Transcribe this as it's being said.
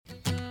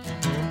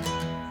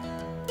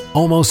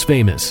Almost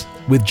Famous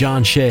with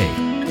John Shea.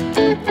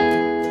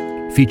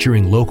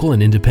 Featuring local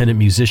and independent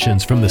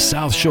musicians from the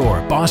South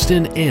Shore,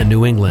 Boston, and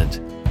New England.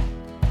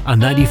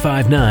 On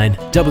 95.9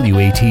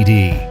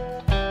 WATD.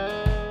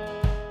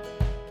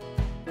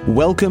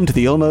 Welcome to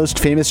the Almost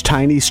Famous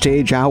Tiny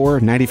Stage Hour,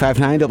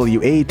 95.9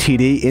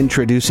 WATD,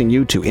 introducing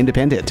you to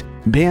independent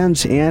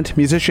bands and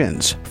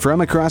musicians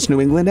from across New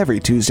England every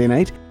Tuesday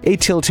night,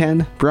 8 till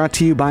 10, brought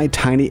to you by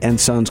Tiny &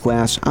 Sons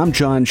Glass. I'm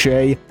John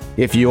Shea.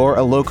 If you're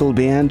a local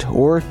band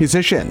or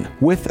musician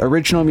with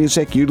original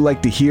music you'd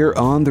like to hear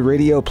on the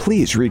radio,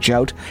 please reach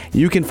out.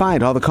 You can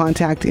find all the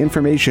contact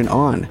information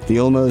on the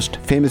Almost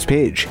Famous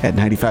page at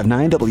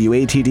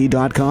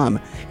 959watd.com.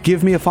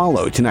 Give me a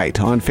follow tonight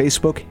on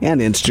Facebook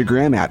and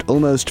Instagram at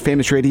Almost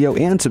Famous Radio,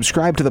 and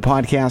subscribe to the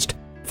podcast.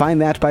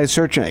 Find that by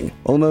searching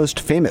Almost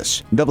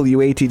Famous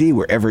WATD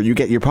wherever you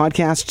get your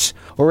podcasts,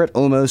 or at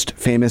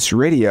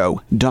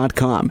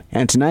almostfamousradio.com.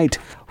 And tonight,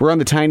 we're on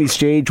the tiny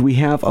stage. We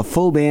have a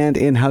full band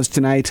in-house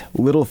tonight.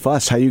 Little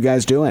Fuss, how you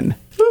guys doing?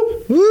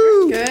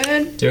 Woo!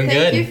 Good. Doing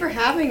good. Thank you for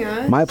having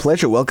us. My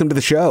pleasure. Welcome to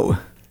the show.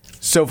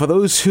 So for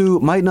those who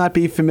might not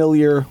be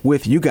familiar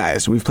with you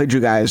guys, we've played you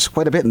guys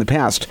quite a bit in the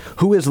past.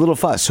 Who is Little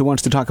Fuss? Who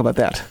wants to talk about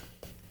that?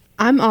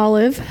 I'm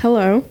Olive.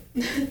 Hello.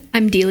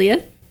 I'm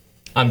Delia.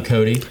 I'm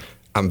Cody.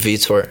 I'm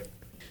Vitor.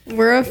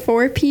 We're a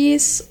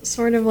four-piece,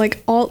 sort of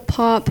like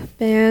alt-pop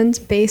band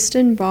based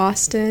in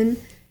Boston,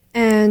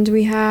 and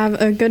we have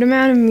a good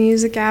amount of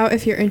music out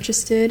if you're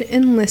interested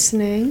in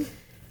listening.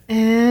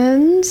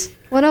 And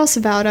what else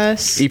about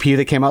us? EP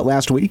that came out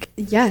last week?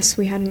 Yes,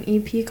 we had an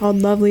EP called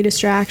Lovely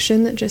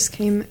Distraction that just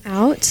came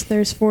out.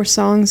 There's 4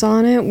 songs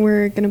on it.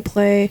 We're going to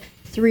play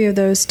 3 of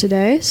those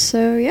today,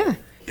 so yeah.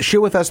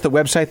 Share with us the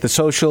website, the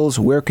socials,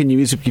 where can your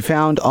music be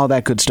found, all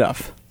that good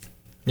stuff.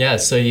 Yeah,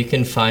 so you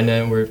can find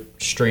it. We're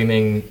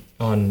streaming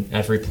on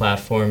every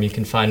platform. You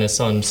can find us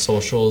on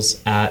socials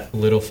at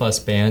Little Fuss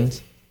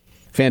Band.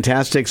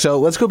 Fantastic. So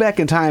let's go back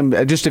in time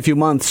just a few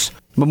months.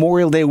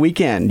 Memorial Day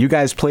weekend. You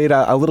guys played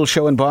a little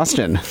show in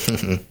Boston.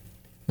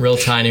 Real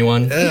tiny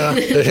one. Yeah.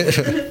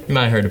 You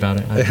might have heard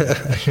about it.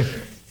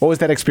 What was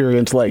that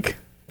experience like?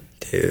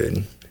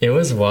 Dude. It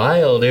was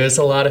wild. It was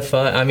a lot of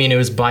fun. I mean, it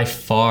was by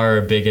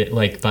far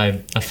by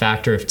a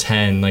factor of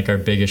 10, like our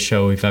biggest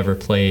show we've ever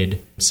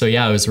played. So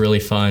yeah, it was really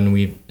fun.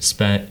 We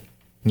spent,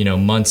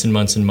 months and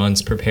months and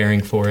months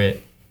preparing for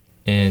it.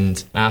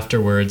 And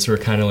afterwards, we're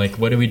kind of like,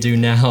 what do we do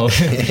now?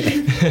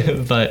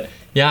 But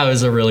yeah, it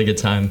was a really good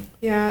time.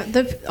 Yeah,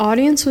 the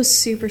audience was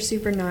super,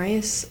 super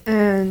nice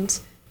and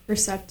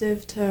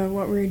receptive to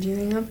what we were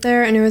doing up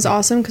there, and it was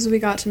awesome because we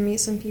got to meet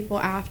some people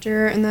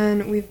after, and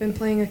then we've been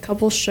playing a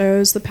couple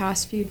shows the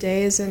past few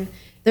days, and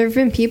there have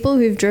been people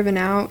who've driven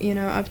out,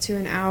 up to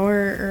an hour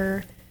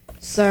or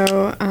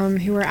so,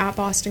 who were at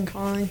Boston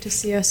Calling to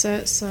see us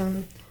at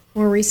some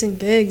more recent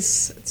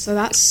gigs, so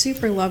that's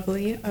super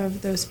lovely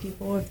of those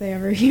people. If they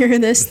ever hear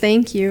this,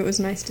 thank you. It was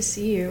nice to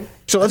see you.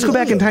 So let's go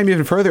back in time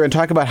even further and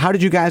talk about how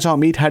did you guys all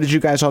meet? How did you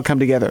guys all come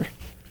together?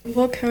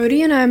 Well,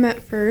 Cody and I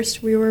met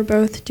first. We were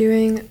both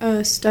doing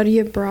a study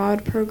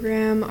abroad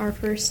program our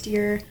first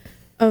year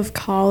of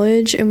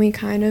college, and we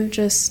kind of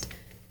just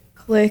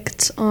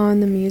clicked on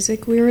the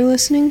music we were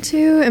listening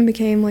to and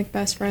became like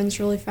best friends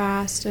really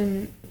fast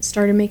and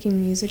started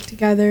making music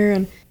together.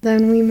 And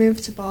then we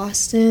moved to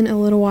Boston a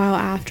little while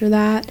after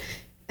that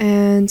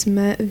and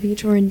met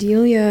Vitor and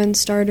Delia and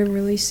started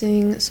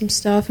releasing some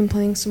stuff and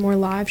playing some more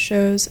live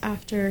shows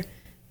after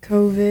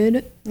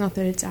COVID. Not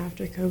that it's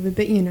after COVID,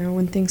 but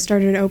when things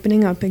started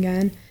opening up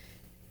again.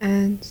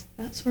 And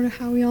that's sort of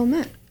how we all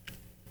met.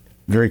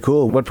 Very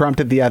cool. What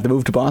prompted the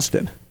move to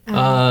Boston?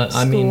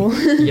 School.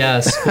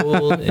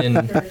 School in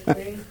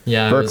Berkeley.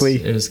 Yeah,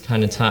 Berkeley. It was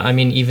kind of time. I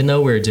mean, even though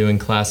we were doing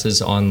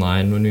classes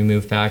online when we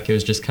moved back, it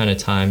was just kind of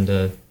time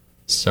to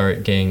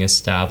start getting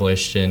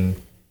established in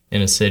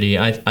a city.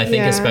 I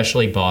think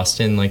especially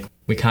Boston, like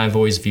we kind of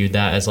always viewed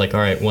that as like, all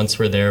right, once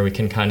we're there, we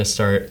can kind of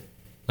start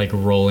like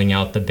rolling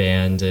out the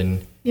band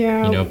and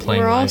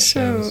playing live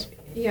shows.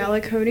 Yeah,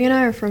 like Cody and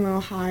I are from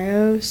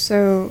Ohio,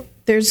 so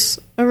there's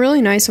a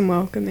really nice and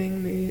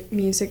welcoming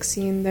music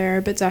scene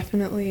there, but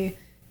definitely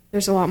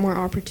there's a lot more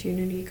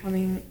opportunity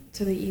coming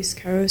to the East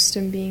Coast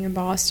and being in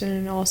Boston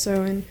and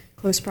also in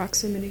close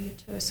proximity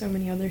to so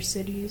many other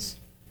cities.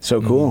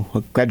 So cool.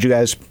 Well, glad you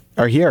guys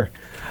are here.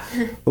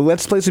 Well,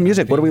 let's play some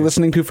music. What are we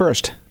listening to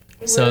first?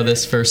 So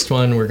this first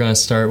one, we're going to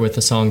start with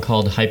a song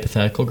called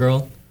Hypothetical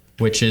Girl,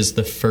 which is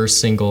the first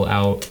single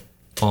out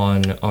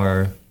on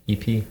our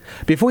EP.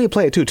 Before you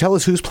play it, too, tell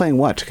us who's playing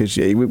what, because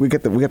we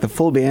got the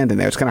full band in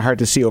there. It's kind of hard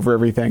to see over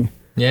everything.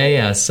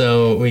 Yeah.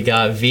 So we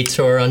got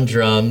Vitor on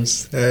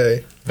drums.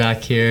 Hey.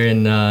 Back here,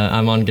 and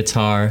I'm on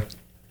guitar,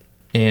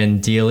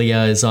 and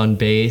Delia is on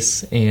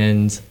bass,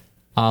 and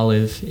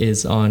Olive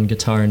is on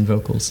guitar and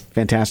vocals.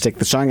 Fantastic.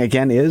 The song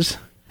again is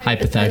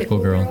Hypothetical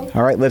Girl.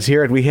 All right, let's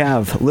hear it. We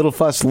have Little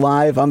Fuss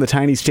live on the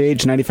tiny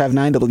stage,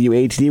 95.9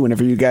 WATD.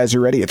 Whenever you guys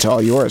are ready, it's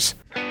all yours.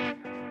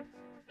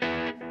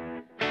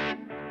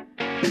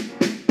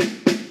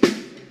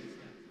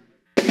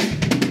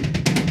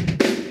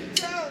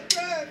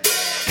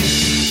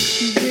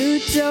 Do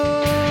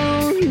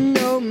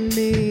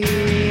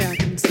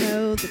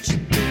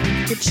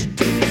what you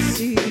do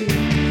see.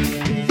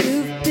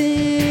 You've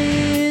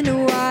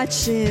been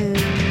watching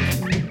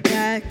from the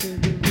back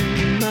of the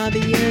room,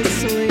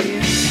 obviously.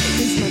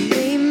 Is my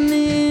name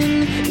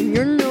in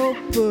your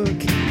notebook?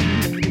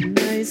 Made a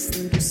nice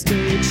little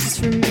stage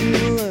just for me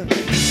to look.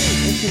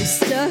 If I'm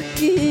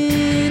stuck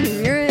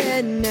in your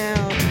head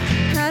now,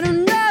 I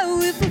don't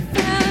know if I'll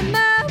find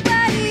my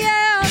way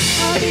out.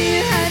 I'll be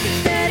your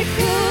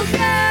hypothetical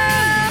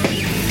girl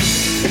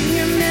in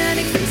your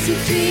manic pixie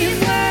dream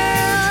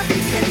world,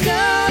 and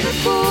all the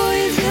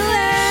boys will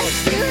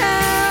ask you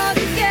how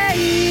the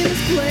game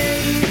is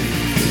played.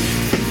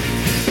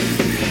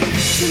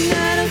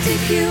 Tonight I'll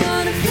take you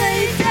on a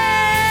play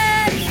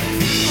date.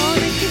 I'll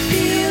make you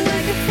feel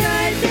like a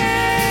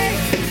Friday.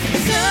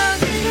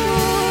 Something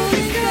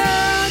holding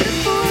on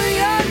before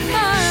your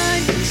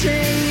mind can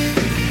change.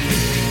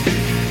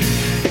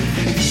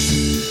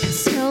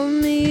 Tell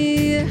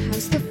me,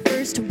 how's the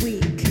first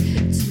week? Do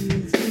you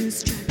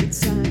lose track of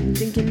time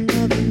thinking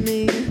of me?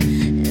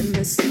 Am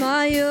I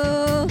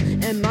smile?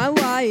 Am I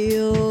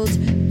wild?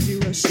 Do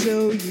I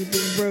show you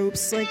the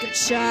ropes like a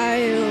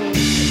child?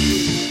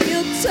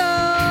 Feel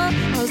tall?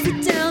 How's the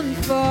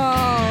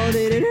downfall?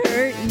 Did it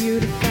hurt you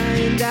to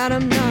find out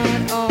I'm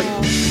not all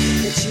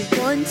that you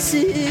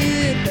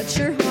wanted, that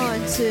you're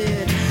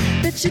haunted,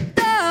 that you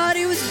thought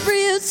it was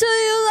real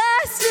till you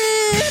lost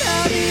it?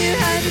 I'll be your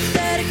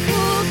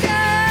hypothetical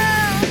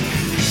girl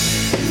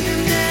in your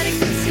manic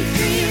pixie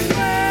dream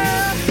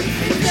world,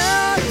 and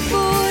all the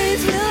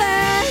boys will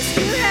ask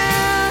you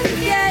how the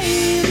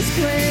game is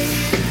played.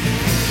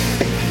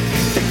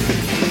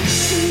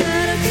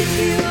 Tonight I'll take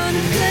you on a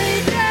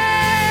play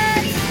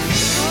date.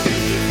 I'll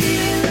make you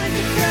feel like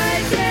a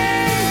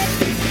Friday.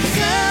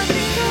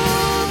 Something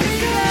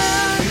holding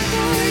on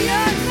before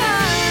your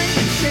mind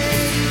can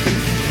change.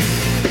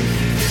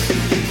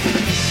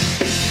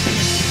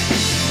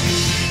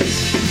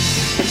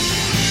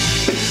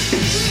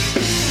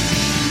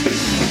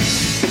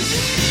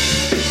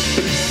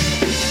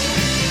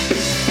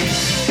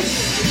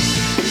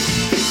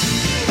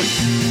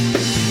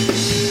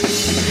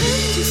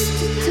 I'm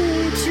just a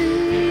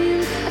daydream,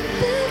 a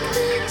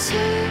figment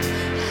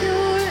of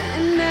your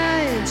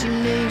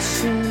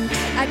imagination.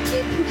 I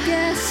keep you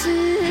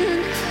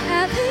guessing,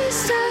 at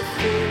least I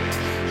think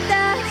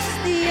that's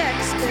the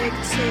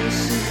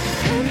expectation.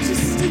 I'm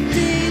just a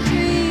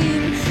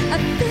daydream, a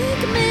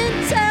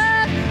figment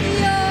of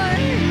your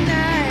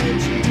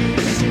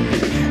imagination.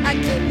 I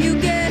keep you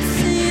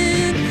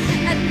guessing,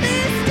 at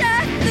least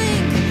I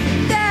think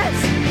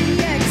that's the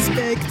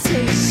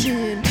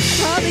expectation.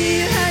 I'll be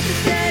your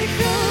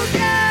hypothetical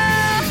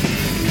girl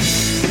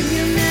in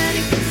your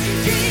manic pixie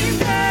dream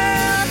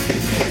world,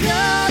 and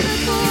all the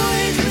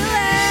boys will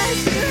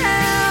ask you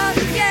how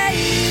the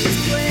game is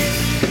played.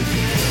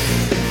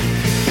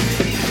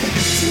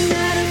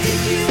 Tonight I'll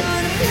take you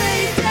on a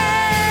play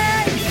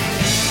date.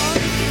 I'll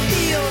make you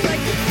feel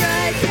like a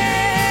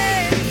Friday.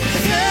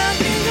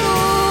 Something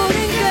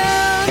holding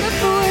on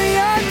before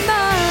your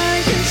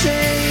mind can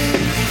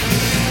change.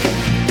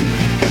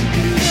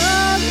 And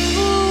all the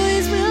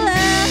boys will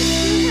ask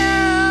you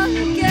how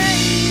the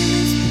game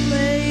is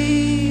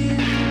played.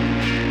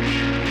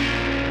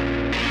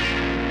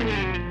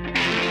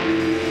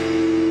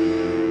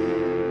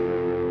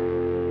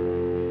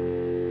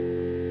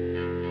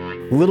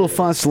 Little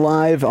Fuss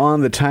live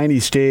on the tiny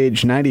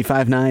stage,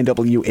 95.9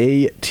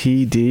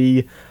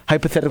 WATD.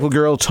 Hypothetical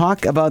Girl,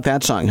 talk about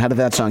that song. How did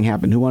that song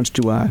happen? Who wants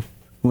to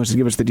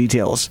give us the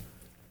details?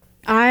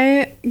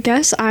 I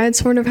guess I had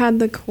sort of had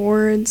the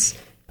chords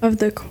of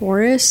the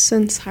chorus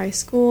since high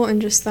school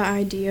and just the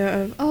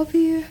idea of, I'll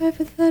be a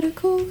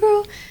hypothetical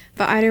girl,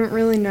 but I didn't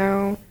really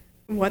know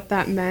what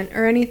that meant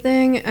or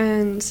anything.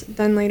 And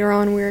then later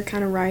on we were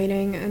kind of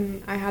writing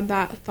and I had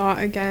that thought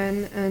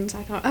again and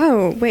I thought,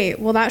 oh, wait,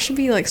 well that should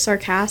be like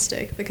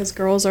sarcastic because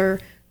girls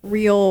are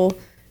real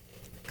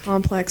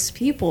complex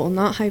people,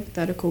 not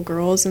hypothetical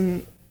girls.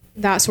 And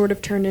that sort of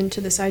turned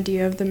into this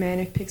idea of the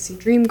manic pixie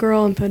dream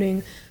girl and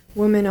putting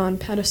women on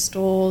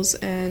pedestals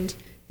and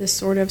this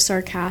sort of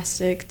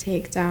sarcastic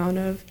takedown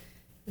of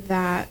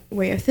that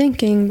way of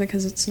thinking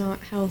because it's not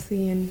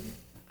healthy and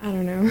I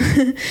don't know.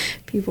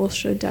 People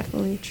should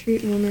definitely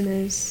treat women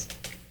as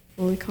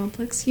fully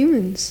complex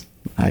humans.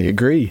 I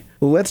agree.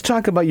 Well, let's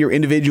talk about your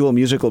individual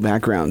musical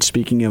background,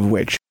 speaking of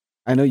which.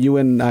 I know you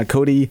and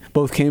Cody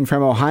both came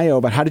from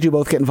Ohio, but how did you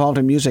both get involved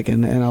in music?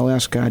 And I'll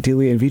ask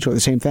Delia and Vitor the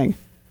same thing.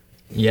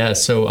 Yeah,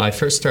 so I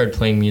first started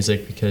playing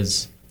music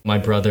because my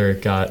brother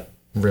got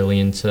really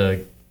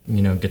into,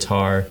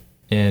 guitar,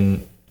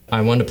 and I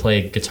wanted to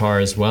play guitar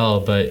as well,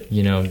 but,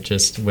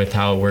 just with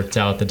how it worked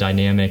out, the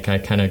dynamic, I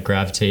kind of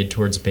gravitated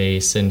towards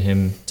bass and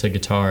him to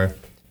guitar.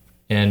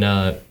 And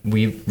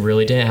we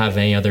really didn't have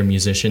any other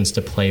musicians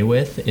to play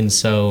with, and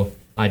so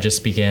I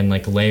just began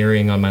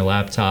layering on my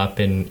laptop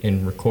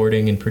and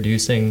recording and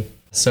producing.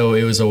 So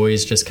it was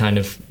always just kind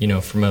of,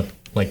 from a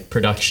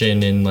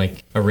production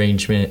and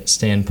arrangement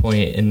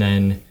standpoint. And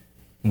then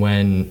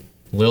when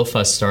Lil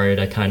Fuss started,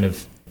 I kind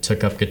of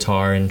took up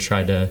guitar and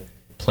tried to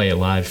play it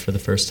live for the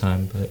first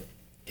time. But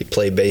he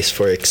played bass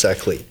for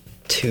exactly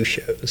 2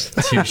 shows.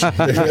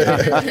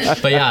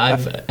 But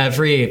yeah,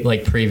 every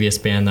like previous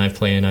band that I've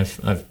played in,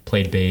 I've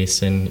played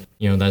bass, and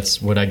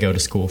that's what I go to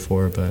school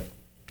for. But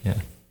yeah.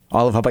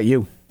 Olive, how about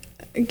you?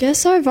 I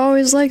guess I've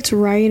always liked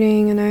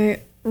writing, and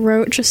I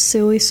wrote just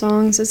silly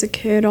songs as a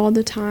kid all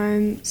the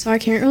time. So I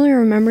can't really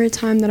remember a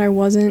time that I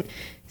wasn't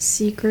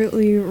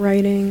secretly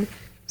writing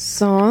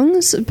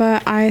songs,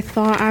 but I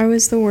thought I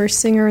was the worst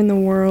singer in the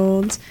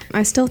world.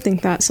 I still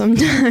think that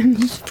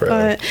sometimes.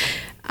 But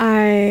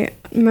I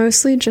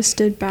mostly just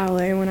did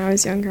ballet when I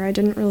was younger. I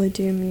didn't really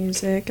do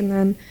music, and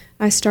then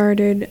I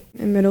started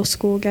in middle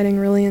school getting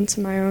really into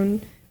my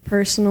own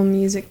personal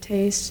music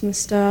taste and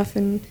stuff,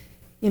 and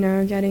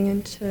getting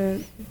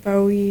into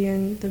Bowie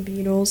and the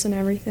Beatles and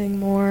everything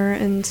more.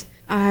 And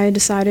I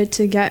decided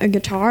to get a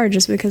guitar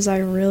just because I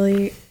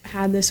really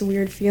had this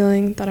weird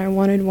feeling that I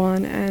wanted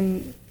one.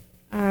 And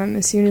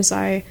as soon as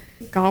I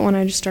got one,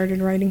 I just started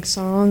writing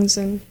songs,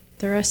 and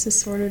the rest is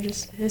sort of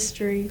just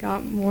history.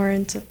 Got more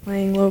into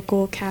playing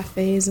local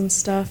cafes and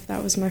stuff.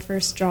 That was my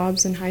first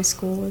jobs in high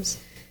school, was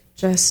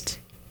just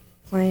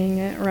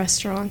playing at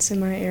restaurants in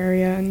my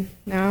area, and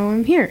now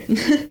I'm here.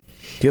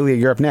 Delia,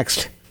 you're up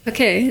next.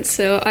 Okay,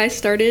 so I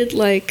started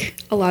like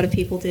a lot of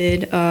people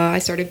did. I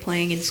started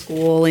playing in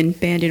school in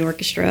band and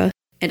orchestra,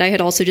 and I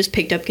had also just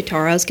picked up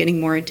guitar. I was getting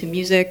more into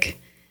music.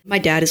 My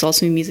dad is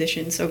also a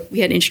musician, so we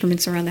had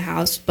instruments around the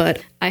house,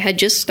 but I had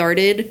just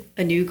started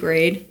a new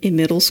grade in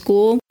middle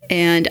school,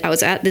 and I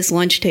was at this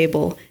lunch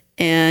table,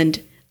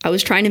 and I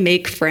was trying to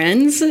make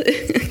friends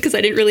because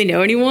I didn't really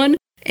know anyone.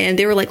 And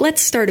they were like,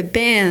 let's start a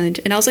band.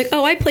 And I was like,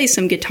 oh, I play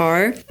some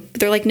guitar. But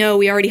they're like, no,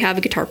 we already have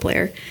a guitar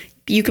player.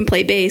 You can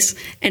play bass.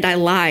 And I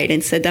lied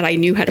and said that I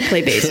knew how to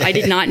play bass. I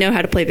did not know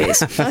how to play bass.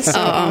 That's so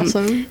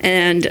awesome.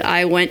 And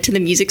I went to the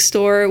music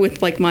store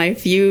with like my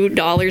few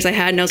dollars I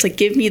had, and I was like,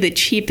 give me the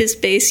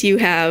cheapest bass you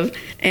have.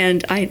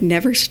 And I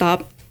never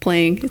stopped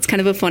playing. It's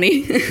kind of a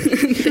funny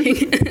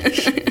thing.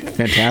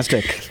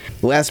 Fantastic.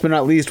 Last but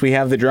not least, we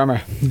have the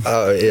drummer.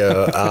 Oh,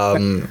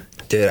 yeah.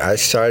 Dude, I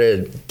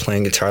started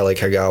playing guitar,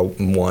 like I got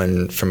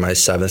one for my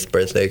 7th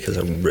birthday because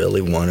I really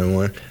wanted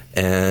one.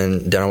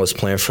 And then I was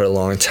playing for a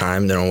long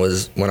time. Then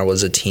when I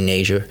was a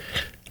teenager,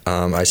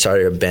 I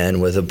started a band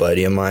with a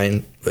buddy of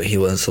mine, but he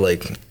was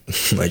like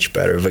much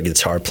better of a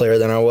guitar player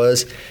than I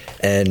was.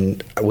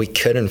 And we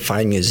couldn't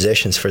find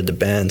musicians for the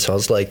band. So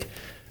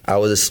I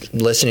was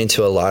listening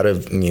to a lot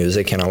of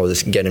music, and I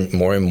was getting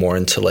more and more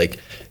into like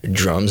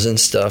drums and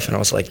stuff. And I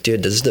was like,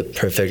 dude, this is the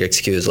perfect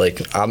excuse.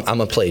 Like, I'm going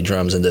to play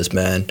drums in this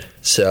band.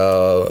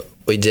 So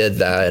we did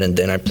that. And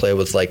then I played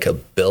with like a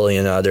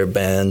billion other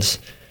bands.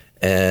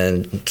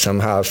 And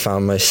somehow I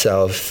found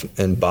myself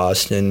in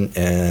Boston,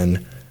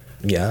 and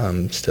yeah,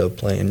 I'm still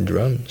playing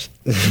drums.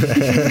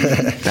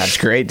 That's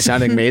great.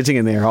 Sounding amazing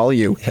in there, all of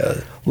you.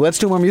 Yeah. Let's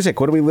do more music.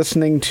 What are we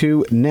listening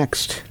to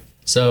next?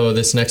 So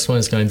this next one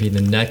is going to be the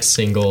next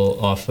single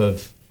off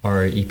of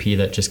our EP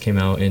that just came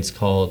out, and it's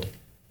called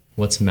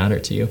What's the Matter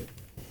to You?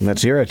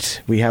 Let's hear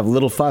it. We have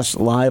Little Fuss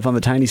live on the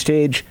tiny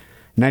stage,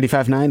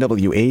 95.9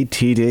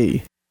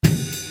 WATD.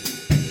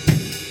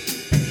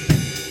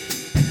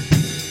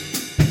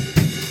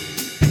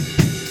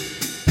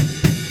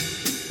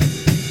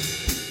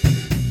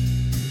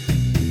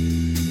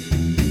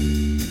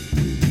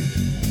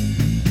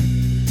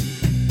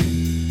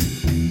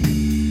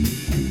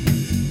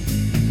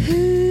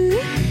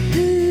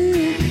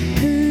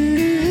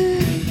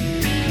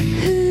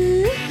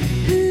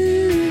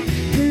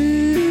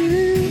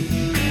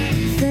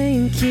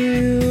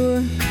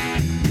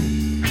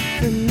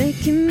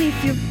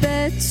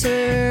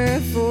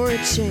 For a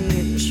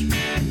change.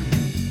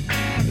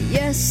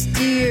 Yes,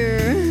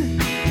 dear,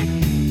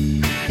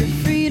 you're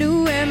free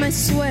to wear my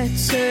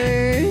sweater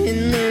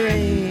in the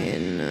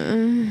rain.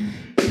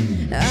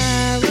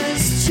 I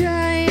was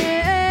trying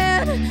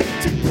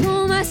to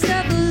pull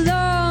myself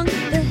along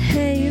the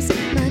haze,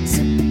 my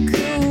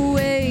typical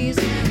ways.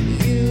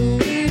 You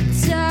were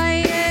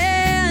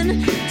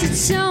dying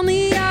to tell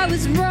me I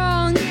was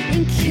wrong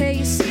in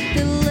case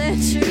the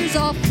letters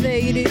all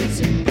faded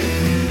to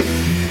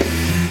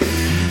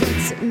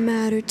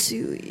matter to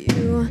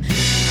you.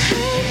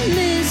 I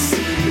miss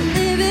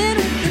living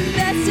with the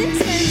best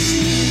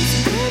intentions.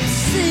 I'm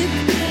sick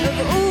of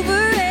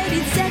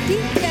overrated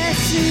second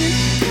guessing.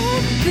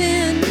 I've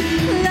been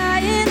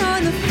lying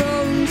on the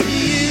phone to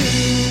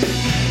you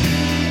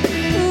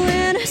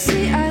when I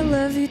say I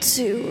love you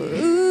too.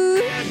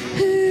 Ooh,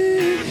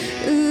 ooh,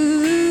 ooh,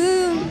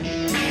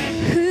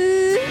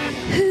 ooh,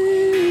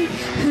 ooh,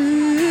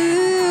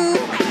 ooh.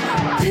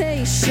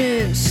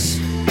 Patience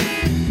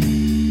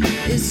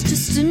is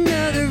just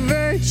another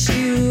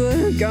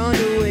virtue gone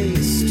to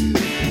waste.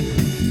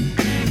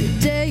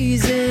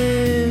 Days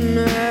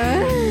in,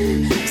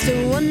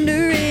 still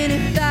wondering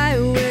if I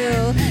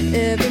will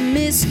ever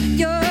miss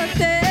your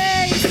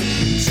face.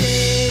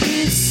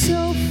 Jaded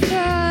so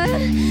far,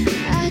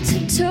 I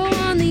tiptoe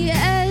on the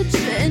edge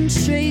and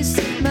trace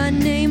my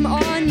name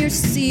on your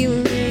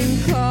ceiling.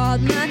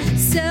 Called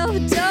myself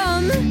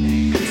dumb,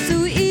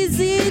 so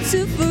easy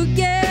to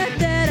forget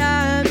that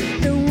I'm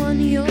the one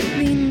you'll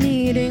be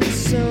needing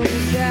so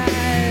bad.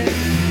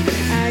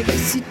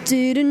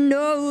 didn't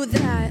know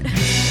that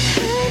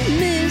I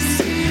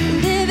miss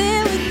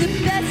living with the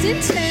best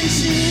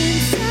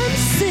intentions. I'm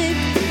sick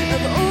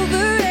of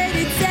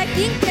overrated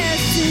second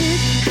guesses.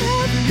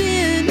 I've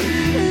been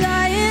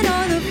lying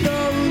on the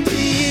phone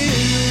to you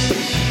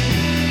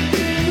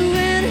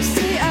when I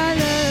say I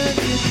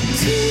love you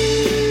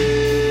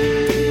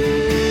too.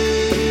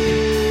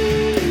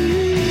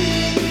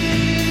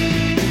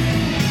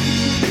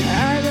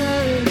 I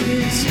love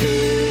you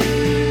too.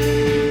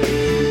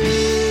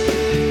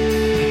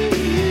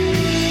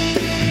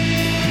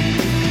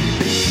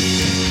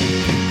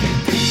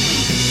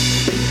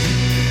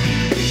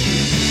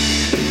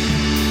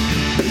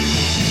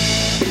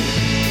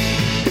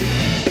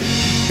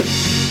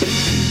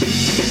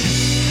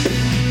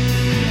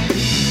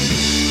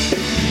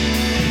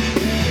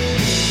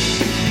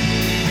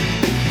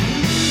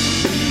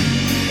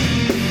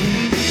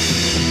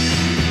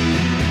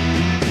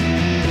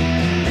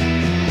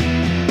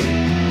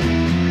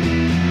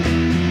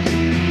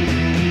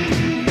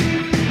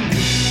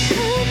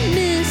 I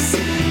miss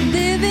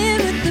living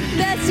with the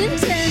best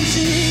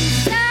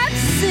intentions. I'm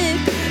sick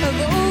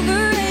of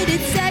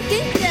overrated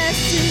second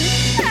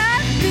guesses.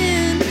 I've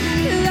been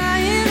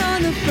lying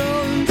on the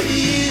phone to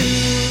you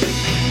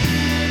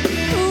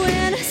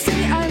when I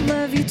say I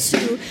love you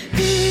too.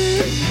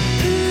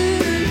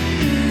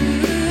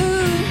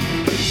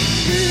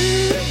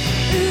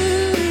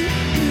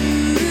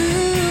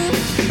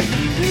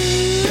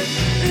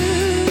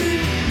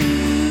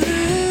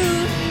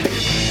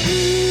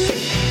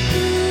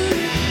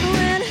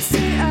 When I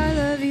say I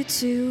love you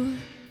too.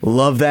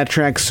 Love that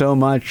track so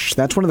much.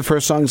 That's one of the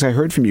first songs I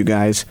heard from you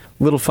guys.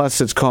 Little Fuss,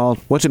 it's called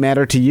What's It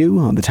Matter to You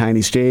on the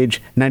Tiny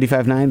Stage,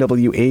 95.9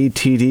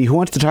 WATD. Who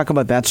wants to talk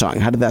about that song?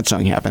 How did that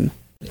song happen?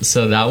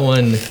 So that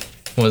one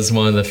was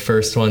one of the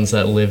first ones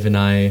that Liv and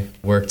I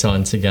worked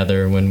on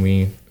together when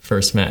we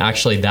first met.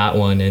 Actually, that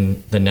one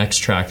and the next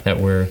track that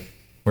we're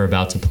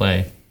about to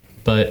play.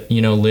 But,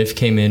 you know, Liv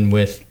came in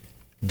with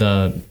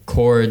the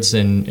chords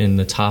and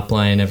the top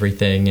line and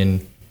everything,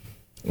 and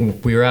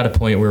we were at a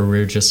point where we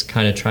were just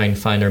kind of trying to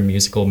find our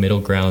musical middle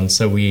ground.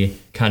 So we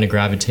kind of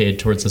gravitated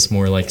towards this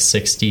more like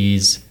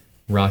 60s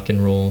rock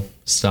and roll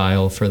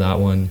style for that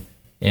one.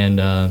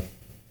 And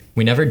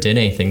we never did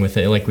anything with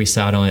it. Like, we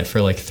sat on it for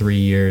like 3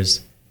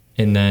 years.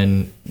 And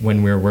then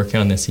when we were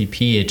working on this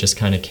EP, it just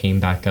kind of came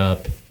back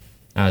up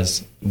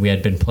as we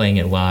had been playing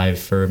it live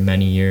for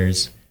many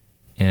years.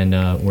 And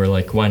we're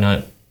like, why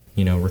not,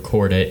 you know,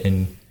 record it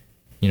and,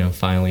 you know,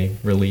 finally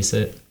release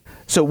it.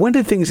 So when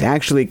did things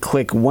actually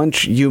click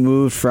once you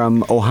moved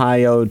from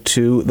Ohio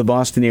to the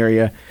Boston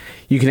area?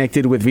 You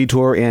connected with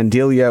Vitor and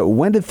Delia.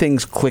 When did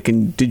things click,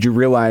 and did you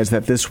realize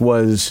that this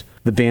was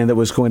the band that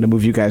was going to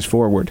move you guys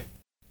forward?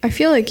 I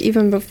feel like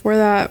even before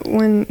that,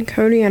 when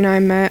Cody and I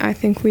met, I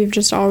think we've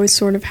just always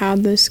sort of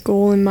had this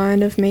goal in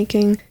mind of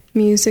making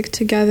music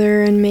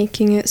together and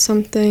making it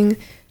something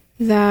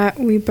that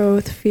we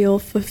both feel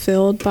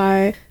fulfilled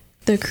by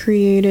the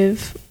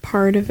creative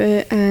part of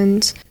it,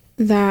 and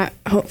that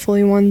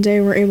hopefully one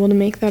day we're able to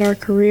make that our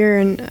career.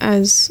 And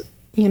as,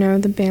 you know,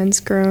 the band's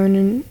grown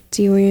and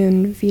Delia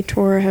and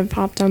Vitor have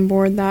hopped on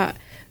board, that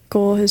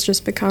goal has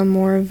just become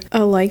more of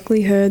a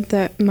likelihood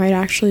that might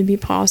actually be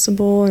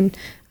possible. And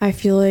I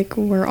feel like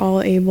we're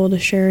all able to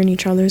share in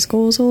each other's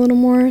goals a little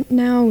more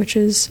now, which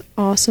is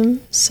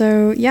awesome.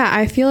 So yeah,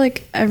 I feel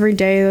like every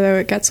day, though,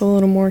 it gets a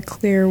little more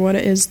clear what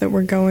it is that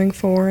we're going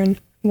for and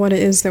what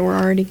it is that we're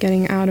already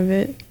getting out of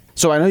it.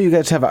 So I know you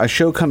guys have a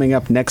show coming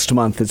up next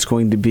month. It's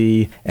going to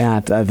be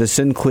at the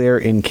Sinclair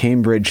in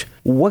Cambridge.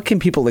 What can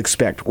people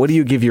expect? What do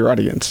you give your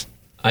audience?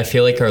 I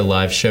feel like our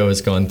live show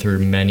has gone through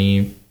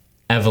many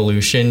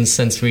evolutions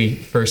since we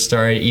first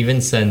started.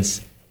 Even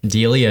since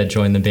Delia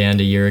joined the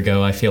band a year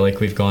ago, I feel like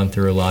we've gone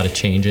through a lot of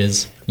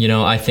changes. You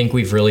know, I think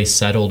we've really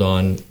settled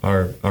on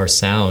our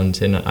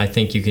sound, and I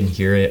think you can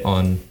hear it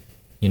on,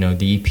 you know,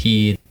 the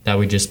EP that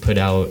we just put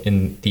out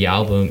in the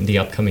album, the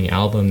upcoming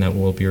album that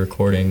we'll be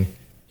recording.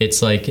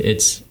 It's like,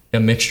 it's a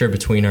mixture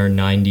between our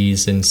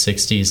 90s and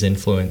 60s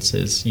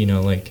influences. You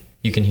know, like,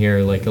 you can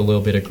hear like a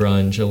little bit of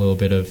grunge, a little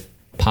bit of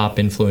pop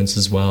influence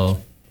as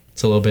well.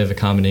 It's a little bit of a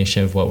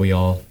combination of what we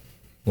all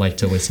like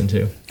to listen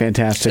to.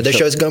 Fantastic. The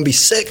show's going to be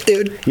sick,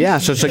 dude. Yeah,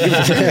 so give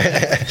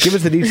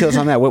us the details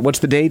on that. What's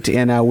the date,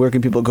 and where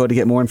can people go to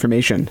get more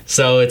information?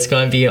 So it's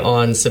going to be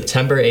on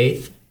September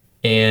 8th,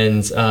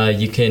 and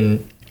you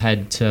can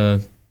head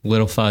to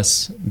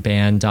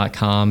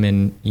littlefussband.com,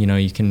 and, you know,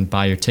 you can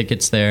buy your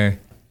tickets there.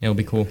 It'll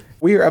be cool.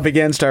 We are up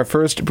against our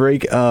first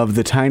break of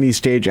the Tiny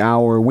Stage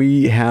Hour.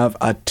 We have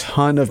a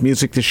ton of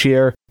music to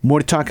share. More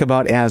to talk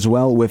about as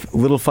well with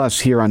Little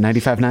Fuss here on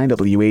 95.9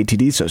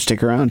 WATD, so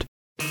stick around.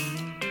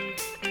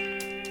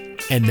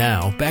 And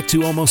now, back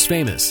to Almost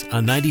Famous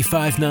on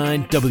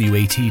 95.9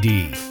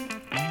 WATD.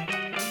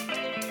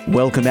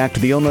 Welcome back to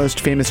the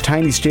Almost Famous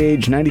Tiny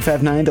Stage,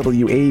 95.9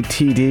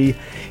 WATD,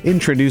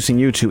 introducing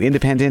you to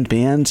independent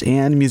bands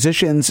and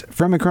musicians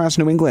from across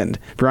New England.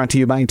 Brought to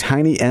you by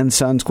Tiny and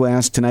Sons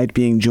Glass, tonight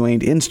being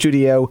joined in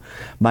studio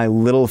by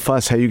Little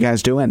Fuss. How you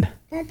guys doing?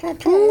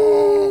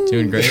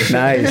 Doing great.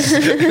 Nice.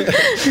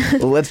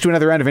 Well, let's do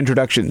another round of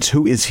introductions.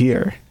 Who is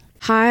here?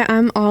 Hi,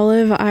 I'm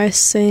Olive. I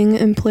sing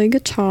and play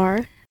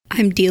guitar.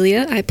 I'm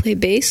Delia. I play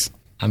bass.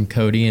 I'm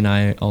Cody, and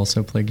I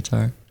also play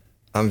guitar.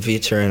 I'm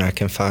Vitor, and I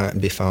can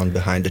be found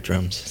behind the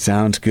drums.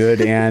 Sounds good.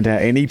 And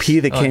an EP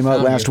that came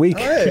out last week.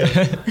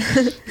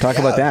 Talk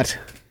about that.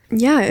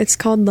 Yeah, it's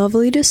called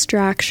Lovely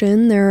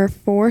Distraction. There are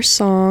 4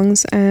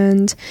 songs,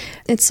 and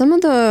it's some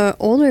of the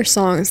older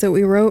songs that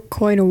we wrote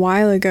quite a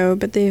while ago,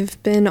 but they've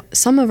been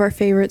some of our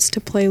favorites to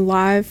play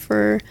live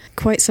for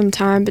quite some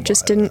time, but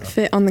just didn't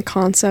fit on the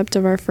concept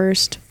of our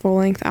first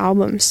full-length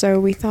album. So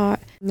we thought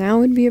now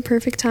would be a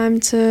perfect time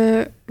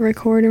to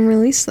record and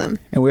release them.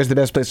 And where's the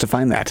best place to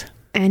find that?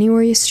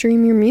 Anywhere you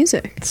stream your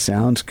music.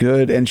 Sounds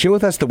good. And share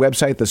with us the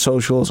website, the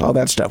socials, all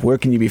that stuff. Where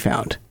can you be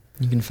found?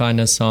 You can find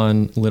us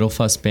on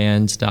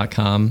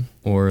littlefussband.com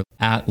or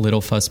at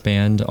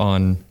littlefussband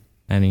on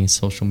any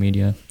social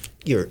media.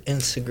 Your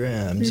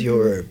Instagrams,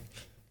 your...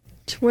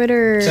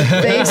 Twitter,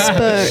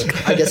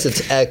 Facebook. I guess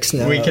it's X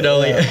now. We could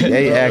only X,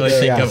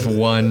 think yeah. of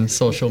one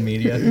social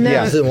media. No,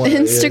 Yeah.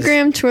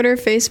 Instagram, Twitter,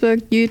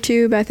 Facebook,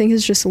 YouTube, I think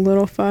is just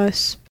Little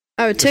Fuss.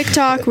 Oh,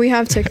 TikTok, we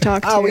have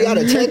TikTok too. Oh, we got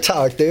a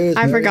TikTok, dude.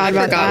 I forgot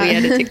about Forgot we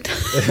that. had a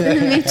TikTok.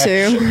 Me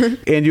too.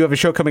 And you have a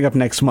show coming up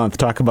next month.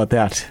 Talk about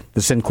that.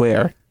 The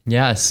Sinclair.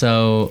 Yeah,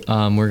 so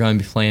we're going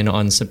to be playing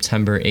on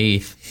September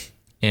 8th,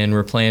 and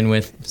we're playing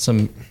with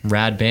some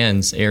rad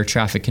bands, Air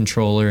Traffic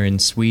Controller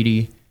and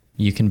Sweetie.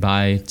 You can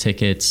buy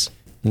tickets,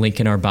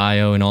 link in our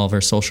bio and all of our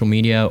social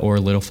media, or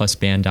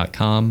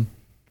littlefussband.com.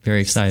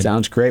 Very excited.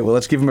 Sounds great. Well,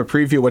 let's give them a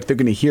preview of what they're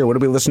going to hear. What are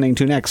we listening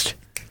to next?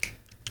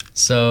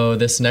 So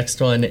this next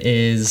one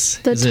is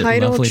The is it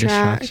title Lovely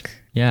track. Distraction?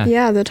 Yeah.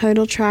 Yeah, the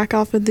title track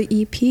off of the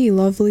EP,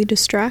 Lovely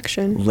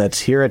Distraction.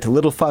 Let's hear it.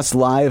 Little Fuss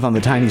live on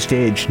the tiny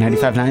stage.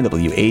 95.9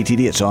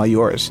 WATD. It's all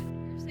yours.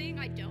 You're saying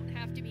I don't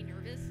have to be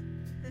nervous?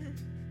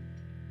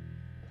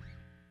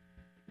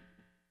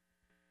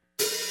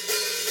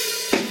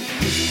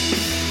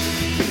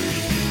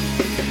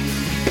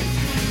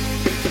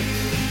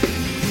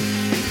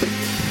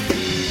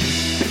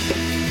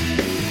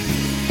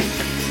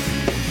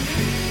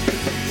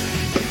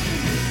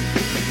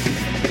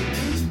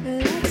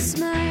 That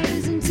smile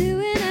isn't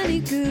doing any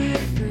good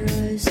for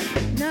us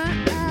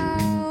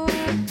now.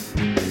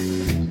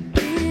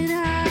 Been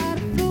out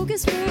of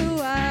focus for a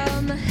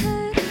while. My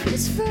head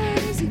is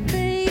fuzzy,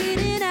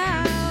 fading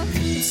out.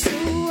 It's so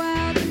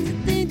wild to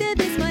think that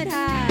this might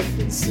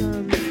happen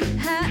somehow.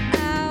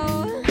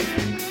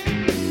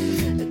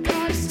 I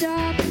gotta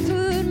stop and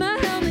put my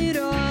helmet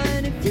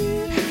on. If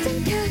you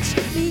don't catch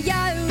me,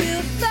 I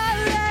will fall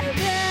right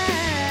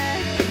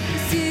back.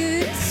 'Cause you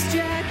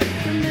distract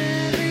from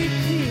every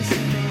piece of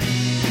mine.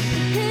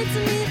 Hits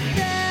me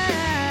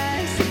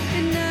fast,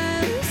 and I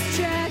lose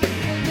track of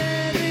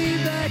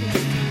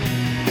everybody's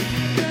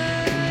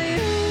time.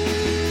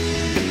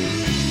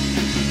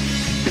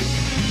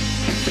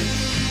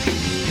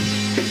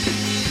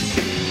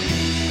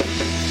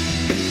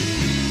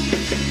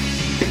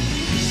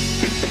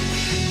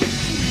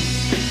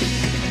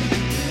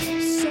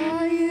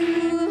 Saw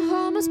you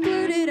almost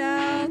blurted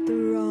out the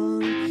wrong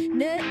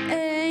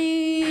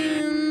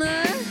name.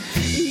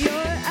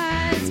 Your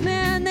eyes,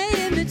 man, they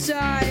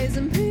hypnotize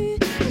me.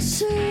 They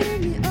show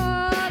me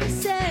all the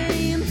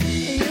same.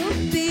 You'll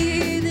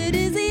be the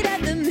dizzy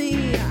death of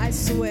me, I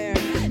swear,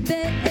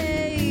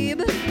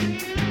 babe.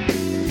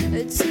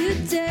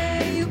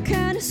 Today you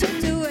kinda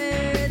swept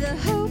away the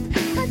hope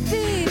I'd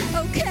be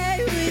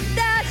okay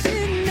without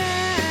you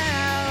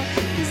now.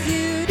 'Cause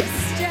you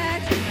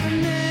distract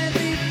from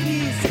every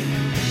piece of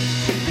mine.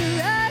 The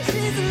rush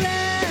is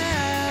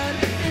loud,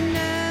 and I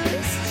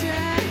lose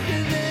track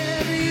of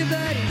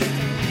everybody's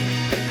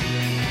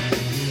time.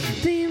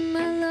 Be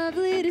my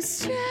lovely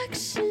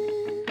distraction.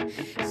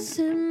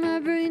 Send my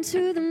brain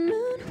to the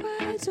moon.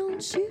 Why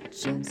don't you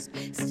just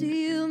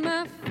steal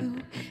my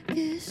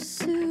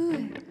focus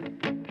away?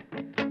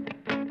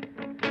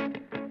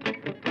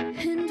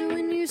 And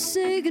when you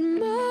say good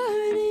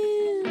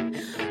morning,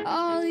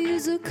 I'll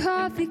use a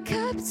coffee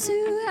cup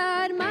to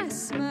hide my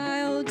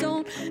smile.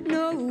 Don't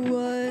know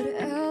what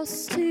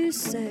else to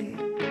say.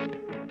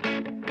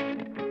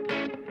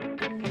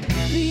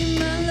 Be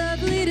my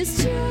lovely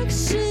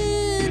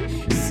distraction.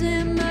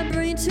 Send my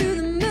brain to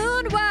the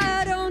moon.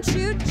 Why don't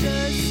you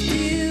just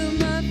steal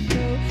my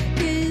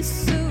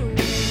focus away?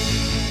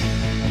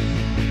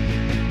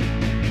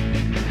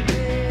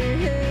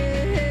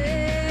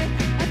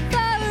 I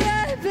fall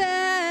right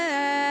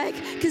back,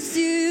 'cause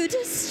you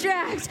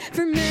distract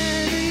from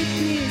every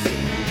piece of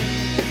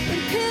mine.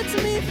 It hits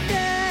me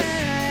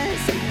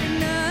fast,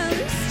 and I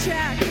lose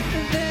track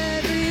of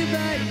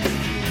everybody's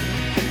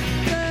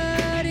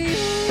but you.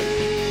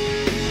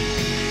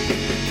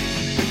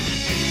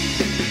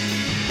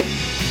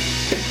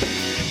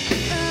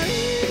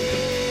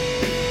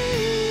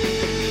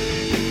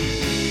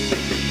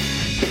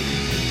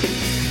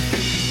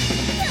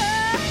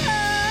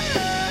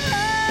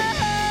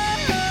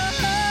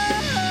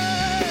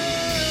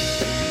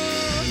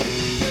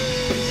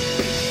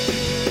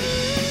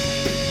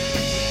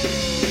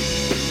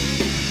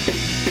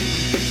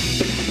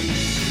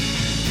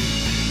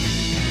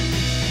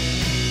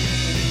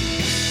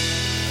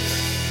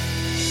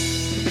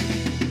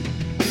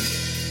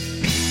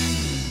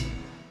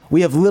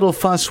 We have Little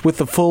Fuss with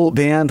the full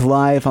band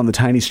live on the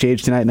tiny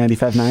stage tonight,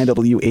 95.9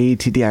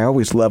 WATD. I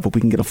always love when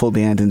we can get a full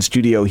band in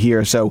studio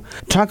here. So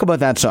talk about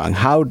that song.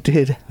 How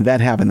did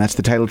that happen? That's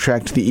the title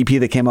track to the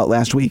EP that came out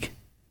last week.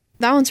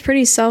 That one's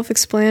pretty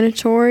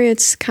self-explanatory.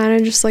 It's kind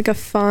of just like a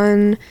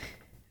fun,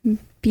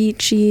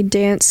 beachy,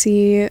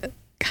 dancey,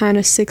 kind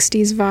of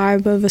 60s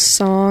vibe of a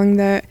song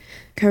that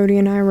Cody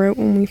and I wrote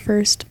when we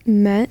first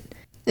met.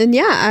 And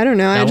yeah, I don't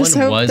know. That I just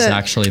one hope was that,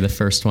 actually the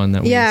first one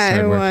that we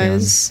started working on. Yeah, it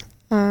was.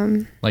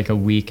 Like a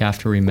week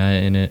after we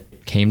met, and it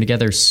came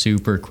together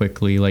super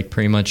quickly. Like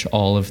pretty much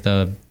all of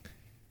the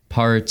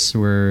parts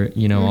were,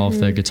 all of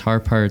the guitar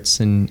parts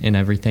and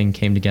everything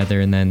came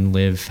together, and then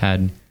Liv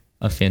had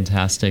a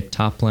fantastic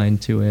top line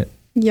to it.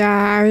 Yeah,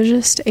 I was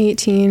just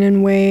 18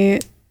 and way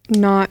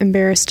not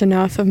embarrassed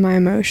enough of my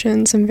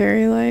emotions and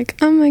very like,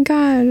 oh my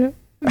God,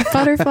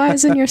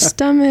 butterflies in your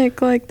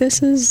stomach. Like,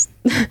 this is,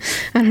 I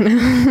don't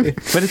know.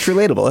 But it's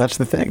relatable. That's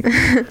the thing.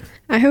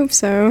 I hope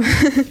so.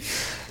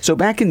 So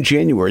back in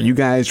January, you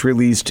guys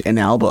released an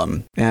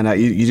album, and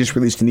you just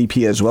released an EP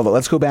as well. But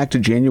let's go back to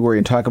January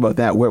and talk about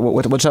that.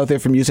 What's out there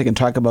for music, and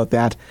talk about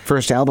that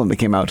first album that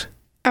came out.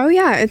 Oh,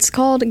 yeah. It's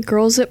called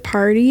Girls at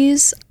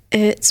Parties.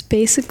 It's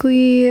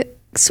basically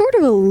sort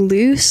of a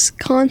loose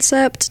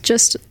concept.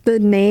 Just the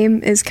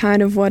name is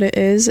kind of what it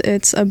is.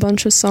 It's a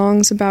bunch of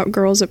songs about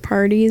girls at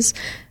parties.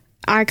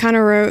 I kind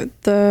of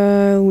wrote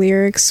the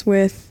lyrics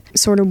with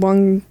sort of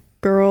one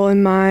girl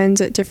in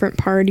mind at different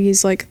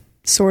parties, like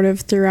sort of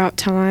throughout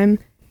time.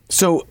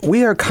 So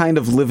we are kind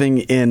of living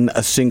in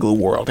a single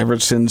world. Ever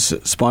since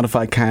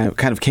Spotify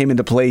kind of came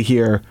into play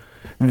here,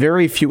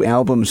 very few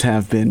albums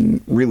have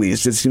been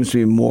released. It seems to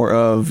be more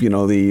of,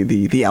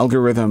 the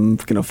algorithm,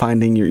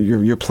 finding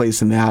your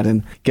place in that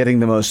and getting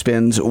the most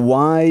spins.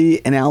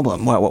 Why an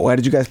album? Why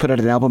did you guys put out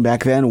an album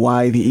back then?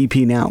 Why the EP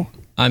now?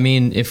 I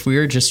mean, if we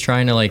were just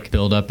trying to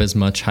build up as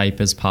much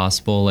hype as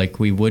possible,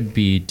 we would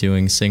be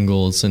doing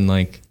singles and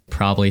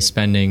probably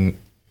spending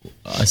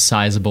a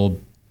sizable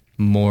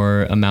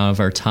more amount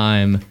of our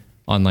time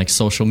on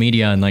social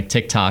media and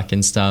TikTok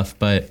and stuff.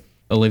 But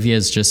Olivia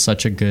is just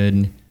such a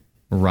good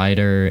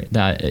writer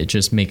that it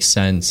just makes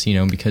sense,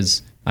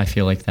 because I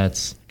feel like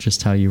that's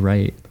just how you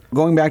write.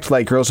 Going back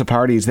to Girls at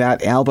Parties,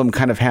 that album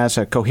kind of has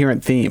a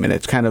coherent theme, and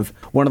it's kind of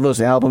one of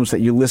those albums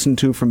that you listen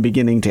to from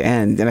beginning to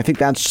end. And I think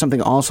that's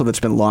something also that's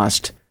been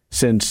lost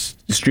since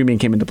streaming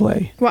came into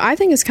play. What I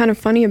think is kind of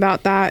funny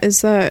about that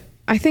is that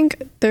I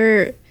think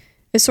there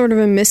is sort of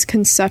a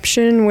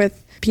misconception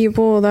with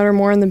people that are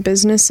more on the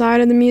business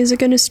side of the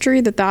music industry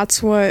that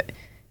that's what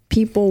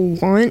people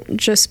want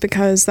just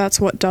because that's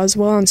what does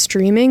well on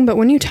streaming. But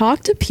when you talk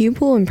to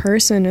people in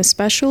person,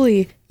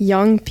 especially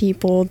young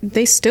people,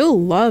 they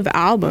still love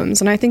albums.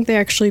 And I think they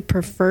actually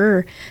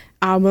prefer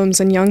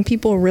albums. And young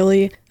people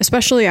really,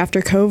 especially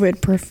after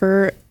COVID,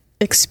 prefer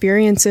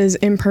experiences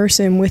in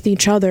person with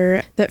each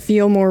other that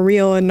feel more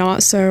real and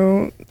not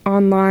so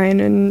online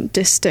and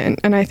distant.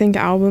 And I think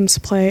albums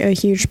play a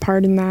huge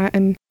part in that.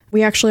 And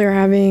we actually are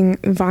having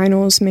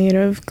vinyls made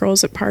of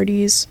Girls at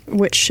Parties,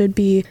 which should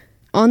be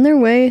on their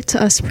way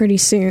to us pretty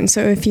soon.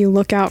 So if you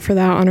look out for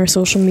that on our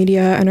social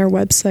media and our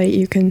website,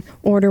 you can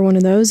order one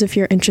of those if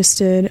you're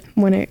interested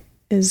when it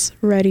is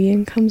ready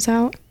and comes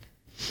out.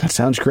 That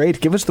sounds great.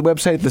 Give us the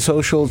website, the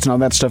socials, and all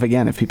that stuff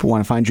again if people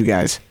want to find you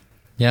guys.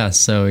 Yeah,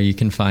 so you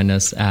can find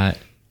us at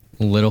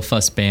Little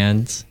Fuss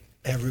Bands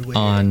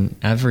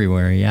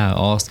everywhere. Yeah,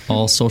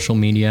 all social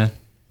media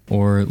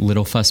or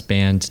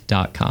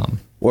littlefussband.com.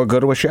 Or go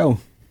to a show.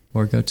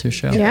 Or go to a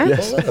show. Yeah.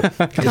 Yes.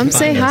 Come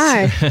say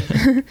hi.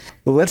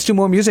 Well, let's do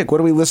more music. What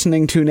are we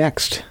listening to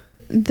next?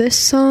 This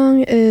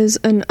song is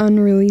an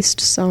unreleased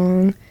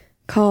song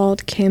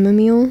called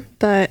Chamomile,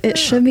 but it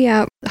should be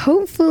out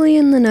hopefully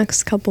in the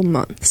next couple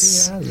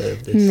months. Yeah, I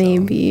love this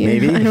Maybe.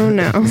 Maybe? I don't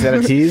know. Is that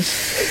a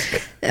tease?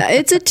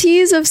 It's a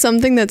tease of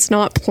something that's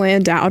not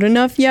planned out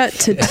enough yet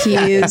to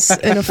tease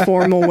in a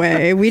formal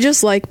way. We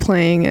just like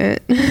playing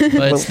it.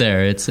 But it's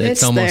there. It's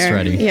almost there.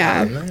 ready.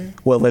 Yeah.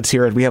 Well, let's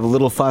hear it. We have a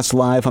Little Fuss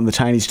live on the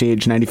tiny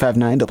stage,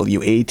 95.9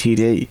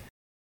 WATD.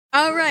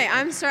 Oh, right.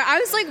 I'm sorry. I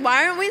was like,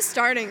 why aren't we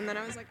starting? And then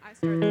I was like, I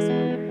started this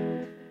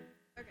one.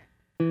 Okay.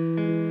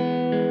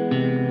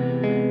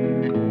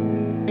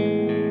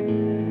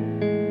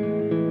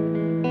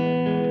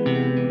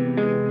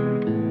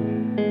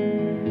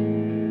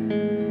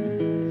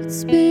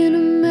 It's been a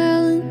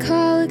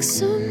melancholic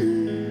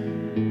summer.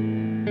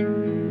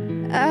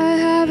 I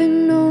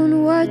haven't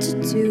known what to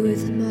do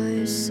with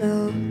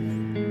myself.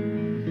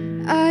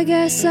 I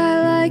guess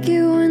I like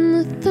it when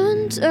the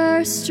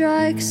thunder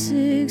strikes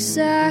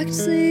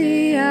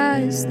exactly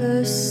as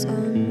the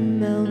sun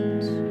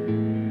melts.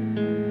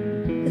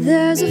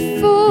 There's a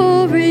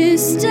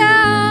forest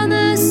down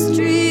the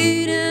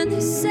street, and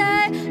they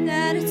say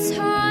that it's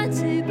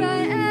haunted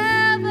by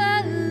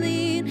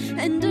Evelyn.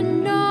 And I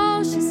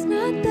know she's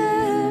not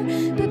there,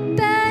 but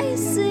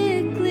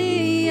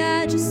basically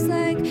I just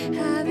like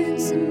having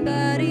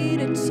somebody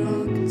to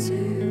talk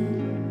to.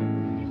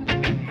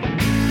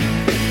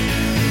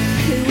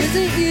 It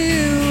wasn't you.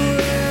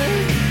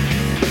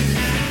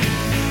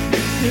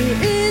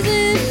 it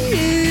isn't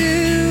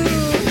you.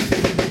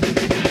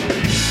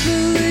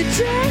 But we're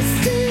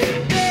dressed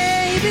in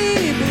baby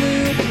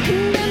blue,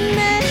 and I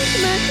make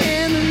my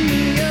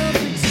chamomile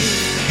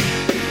tea.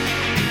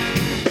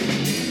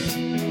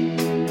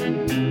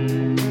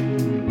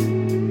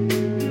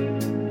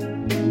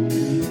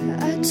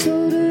 I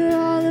told her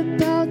all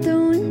about the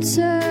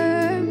winter,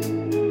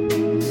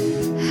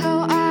 how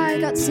I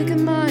got sick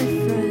of my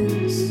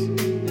friends.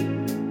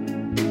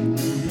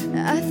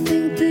 I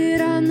think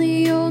that I'm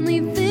the only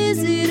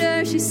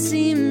visitor she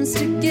seems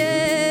to get.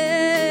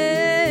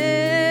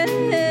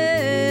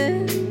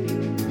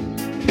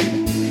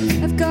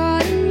 I've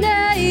got a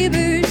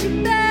neighbor,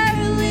 she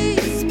barely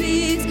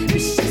speaks,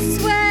 but she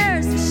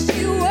swears that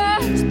she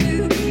walked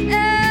through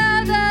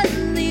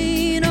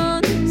Abilene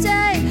on the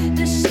day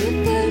that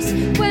she first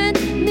went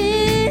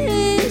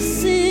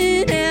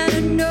missing. And I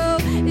know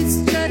it's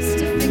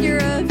just a figure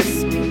of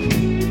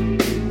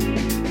speech,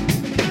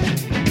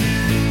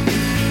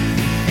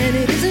 and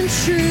it isn't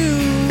true.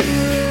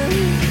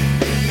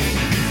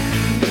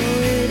 No,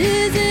 it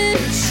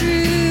isn't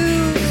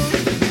true.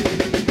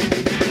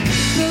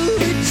 But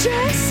we're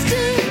dressed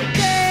in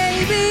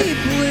baby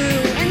blue,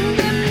 and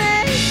I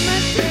make my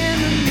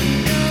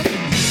chamomile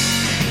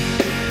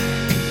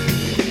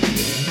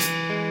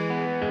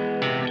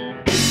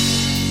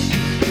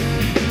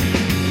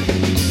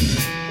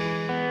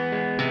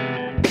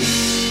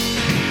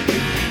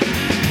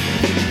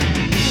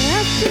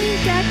I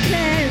think I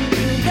can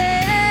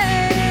relate.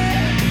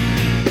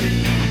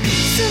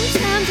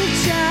 Sometimes I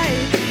try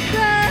to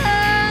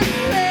run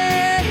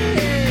away,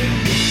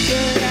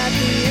 but at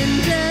the end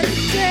of the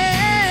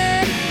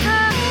day,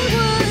 I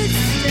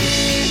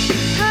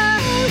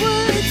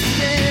would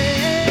stay.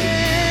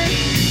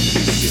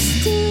 She's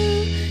still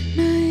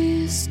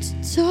nice to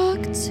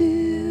talk to.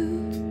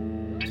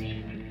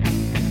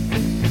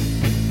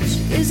 She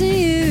isn't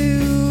you.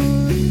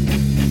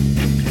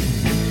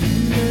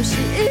 No,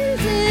 she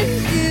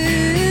isn't you.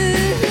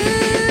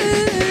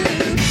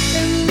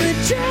 And we're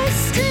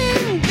dressed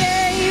in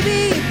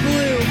baby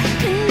blue,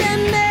 and I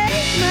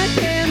make my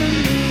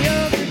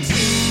chamomile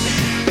tea.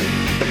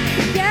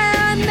 Yeah,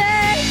 I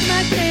make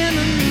my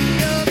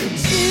chamomile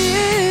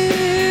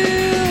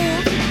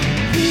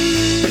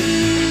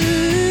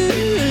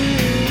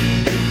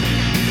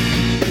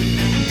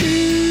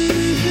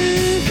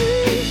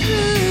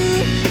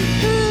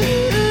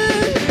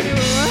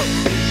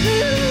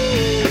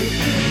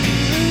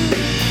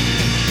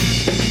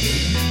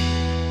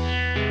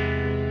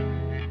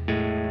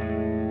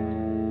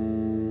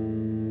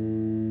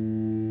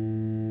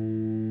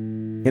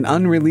An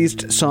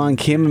unreleased song,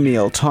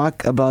 Chamomile.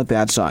 Talk about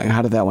that song.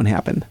 How did that one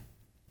happen?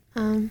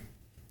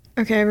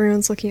 Okay,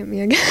 everyone's looking at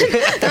me again.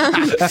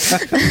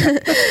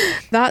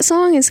 That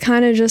song is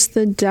kind of just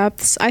the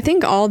depths. I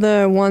think all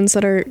the ones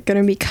that are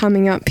going to be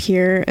coming up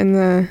here in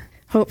the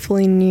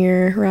hopefully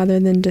near rather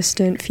than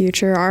distant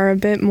future are a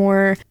bit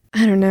more,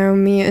 I don't know,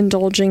 me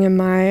indulging in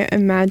my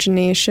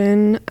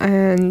imagination,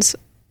 and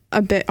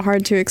a bit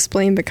hard to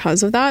explain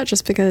because of that,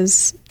 just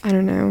because, I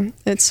don't know,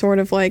 it's sort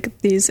of like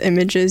these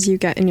images you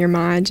get in your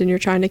mind and you're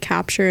trying to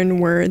capture in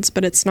words,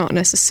 but it's not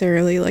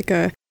necessarily like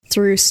a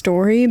through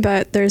story.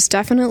 But there's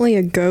definitely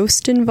a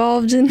ghost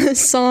involved in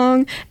this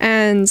song,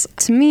 and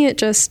to me it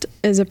just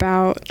is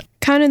about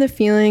kind of the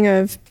feeling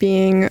of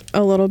being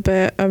a little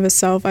bit of a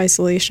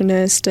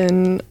self-isolationist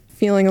and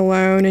feeling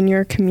alone in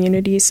your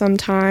community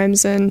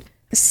sometimes, and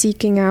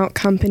seeking out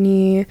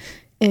company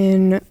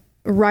in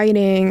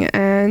writing,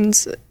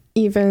 and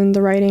even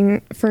the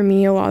writing for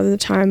me a lot of the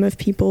time of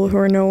people who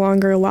are no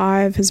longer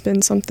alive has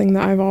been something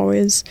that I've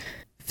always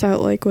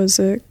felt like was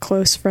a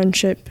close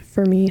friendship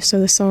for me.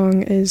 So the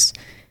song is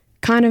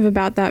kind of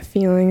about that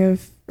feeling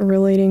of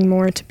relating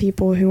more to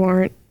people who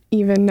aren't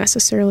even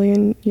necessarily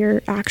in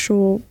your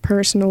actual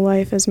personal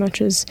life as much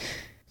as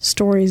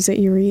stories that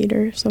you read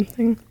or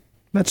something.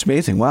 That's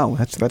amazing. Wow,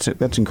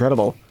 that's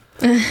incredible.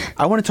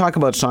 I want to talk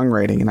about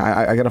songwriting, and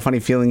I got a funny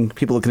feeling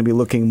people are going to be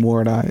looking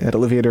more at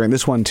Olivia during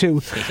this one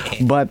too.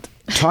 But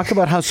talk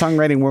about how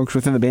songwriting works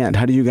within the band.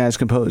 How do you guys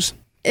compose?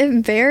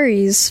 It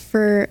varies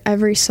for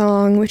every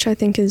song, which I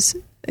think is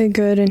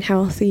good and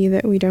healthy,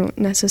 that we don't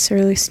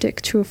necessarily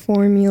stick to a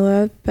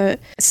formula.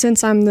 But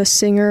since I'm the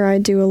singer, I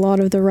do a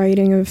lot of the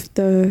writing of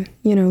the,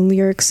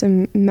 lyrics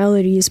and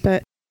melodies,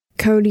 but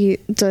Cody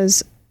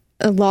does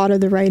a lot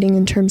of the writing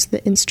in terms of the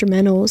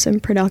instrumentals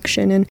and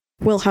production, and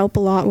will help a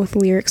lot with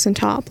lyrics and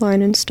top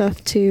line and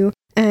stuff too.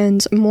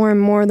 And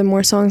more, the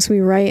more songs we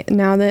write,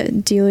 now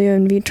that Delia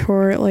and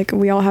Vitor,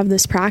 we all have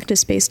this practice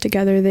space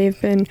together,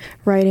 they've been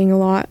writing a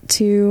lot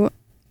too,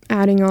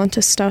 adding on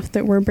to stuff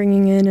that we're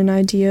bringing in and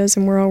ideas,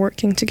 and we're all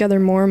working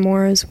together more and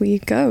more as we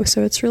go.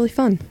 So it's really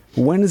fun.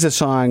 When is a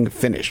song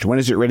finished? When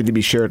is it ready to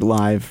be shared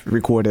live,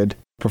 recorded,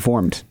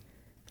 performed?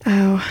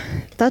 Oh,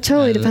 that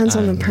totally depends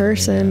on the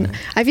person. Yeah.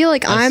 I feel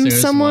like I'm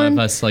someone...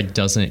 one of us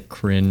doesn't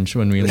cringe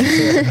when we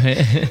listen to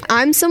it.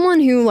 I'm someone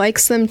who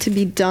likes them to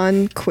be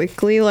done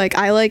quickly.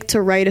 I like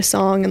to write a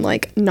song and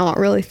not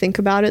really think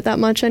about it that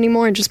much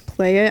anymore and just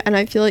play it. And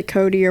I feel like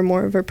Cody, you're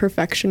more of a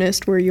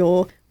perfectionist where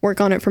you'll work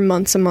on it for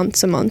months and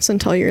months and months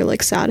until you're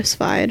like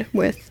satisfied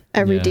with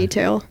every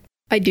detail.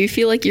 I do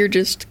feel like you're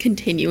just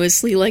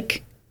continuously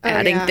like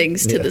adding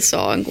things to the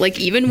song, like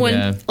even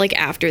when like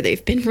after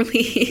they've been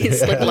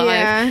released like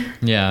live.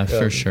 Yeah,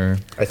 for sure.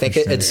 I think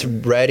it's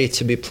ready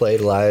to be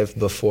played live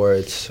before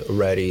it's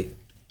ready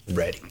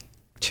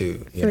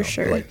to, you know,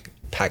 like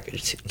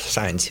packaged,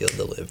 signed, sealed,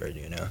 delivered,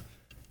 you know.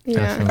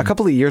 Yeah. A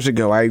couple of years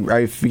ago,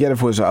 I forget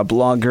if it was a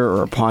blogger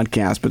or a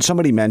podcast, but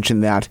somebody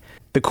mentioned that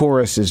the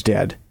chorus is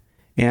dead.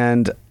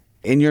 And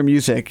in your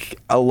music,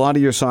 a lot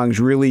of your songs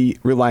really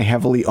rely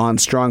heavily on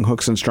strong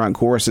hooks and strong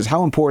choruses.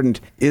 How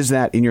important is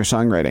that in your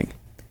songwriting?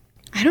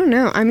 I don't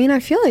know. I mean, I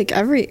feel like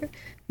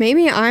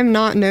maybe I'm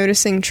not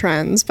noticing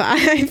trends, but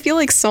I feel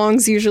like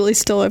songs usually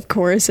still have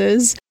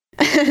choruses.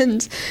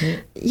 And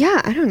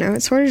yeah, I don't know.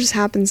 It sort of just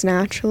happens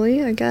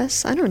naturally, I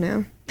guess. I don't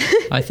know.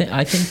 I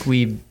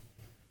think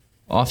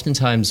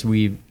oftentimes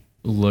we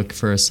look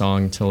for a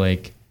song to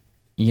like,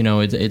 you know,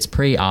 it's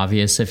pretty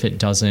obvious if it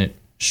doesn't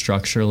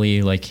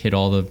structurally like hit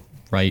all the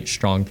right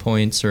strong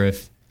points, or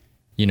if,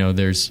 you know,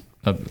 there's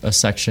a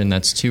section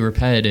that's too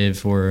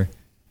repetitive, or,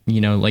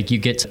 you know, like you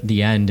get to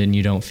the end and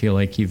you don't feel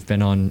like you've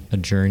been on a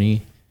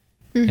journey.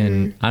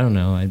 And I don't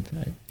know,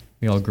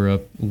 we all grew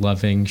up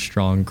loving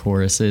strong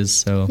choruses,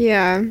 so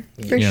yeah,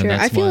 for sure.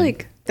 I feel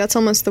like that's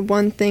almost the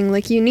one thing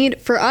like you need.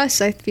 For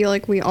us, I feel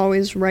like we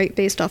always write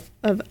based off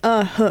of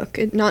a hook,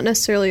 not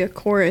necessarily a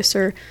chorus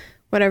or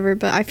whatever,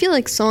 but I feel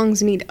like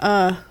songs need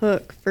a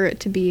hook for it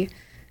to be,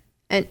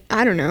 and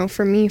I don't know,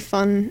 for me,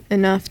 fun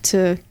enough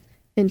to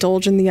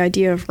indulge in the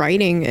idea of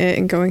writing it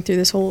and going through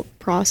this whole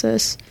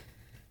process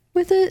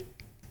with it.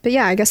 But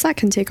yeah, I guess that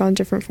can take on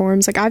different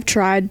forms. Like I've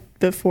tried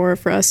before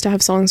for us to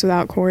have songs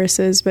without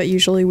choruses, but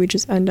usually we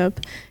just end up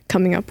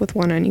coming up with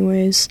one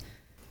anyways.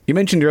 You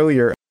mentioned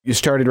earlier you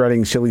started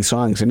writing silly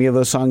songs. Any of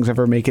those songs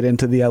ever make it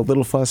into the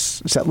Little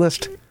Fuss set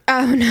list?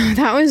 Oh no,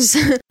 that was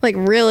like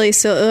really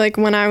silly. Like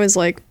when I was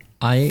like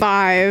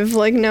 5,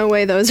 like no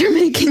way those are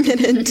making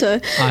it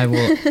into. I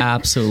will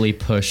absolutely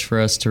push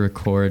for us to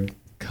record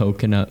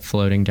Coconut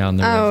Floating Down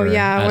the River. Oh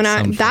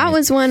yeah, that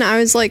was when I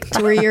was like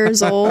 3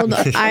 years old.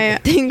 I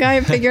think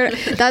I figured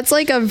that's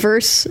like a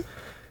verse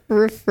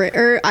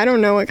or I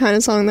don't know what kind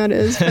of song that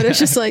is, but it's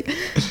just like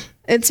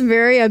it's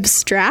very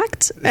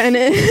abstract, and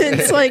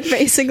it's like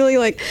basically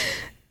like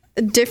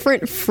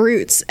different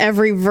fruits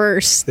every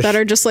verse that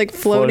are just like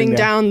floating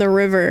down the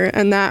river,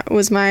 and that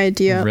was my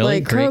idea. Really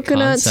like great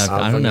coconuts concept.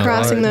 I don't know,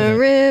 crossing the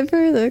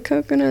river, the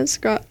coconuts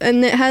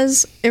and it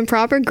has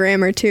improper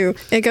grammar too.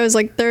 It goes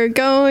like they're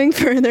going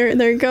further,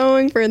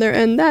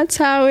 and that's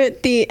how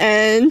at the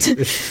end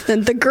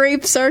then the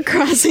grapes are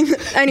crossing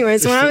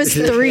anyways, when I was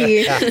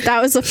 3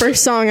 that was the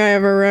first song I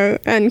ever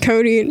wrote, and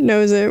Cody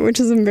knows it, which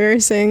is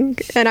embarrassing,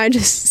 and I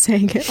just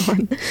sang it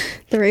on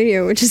the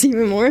radio, which is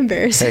even more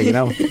embarrassing. Hey, you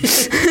know.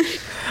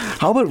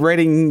 How about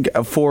writing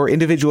for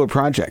individual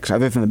projects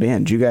other than the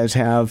band? Do you guys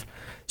have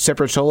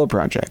separate solo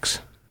projects?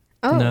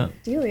 Oh, no.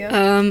 Delia.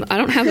 I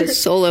don't have a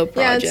solo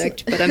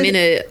project, but I'm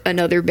in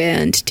another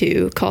band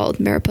too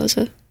called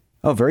Mariposa.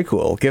 Oh, very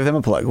cool. Give them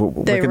a plug.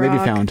 Where can they be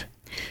found?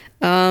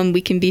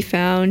 We can be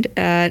found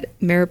at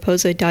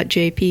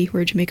mariposa.jp.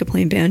 We're a Jamaica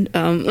Plain band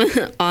on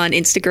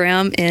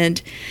Instagram,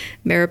 and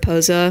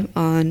Mariposa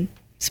on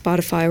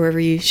Spotify, wherever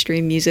you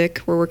stream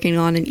music. We're working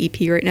on an EP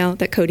right now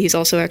that Cody's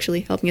also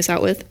actually helping us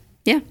out with.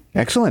 Yeah.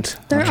 Excellent.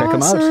 They're Check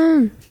awesome.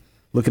 them out.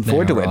 Looking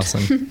forward to it.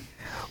 Awesome.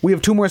 We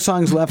have 2 more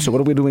songs left, so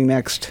what are we doing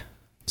next?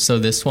 So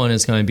this one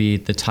is going to be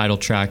the title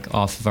track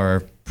off of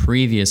our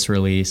previous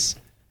release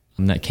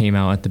that came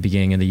out at the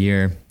beginning of the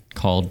year,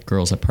 called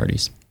Girls at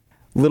Parties.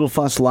 Little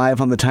Fuss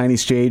live on the tiny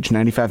stage,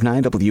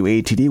 95.9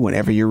 WATD.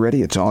 Whenever you're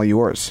ready, it's all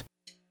yours.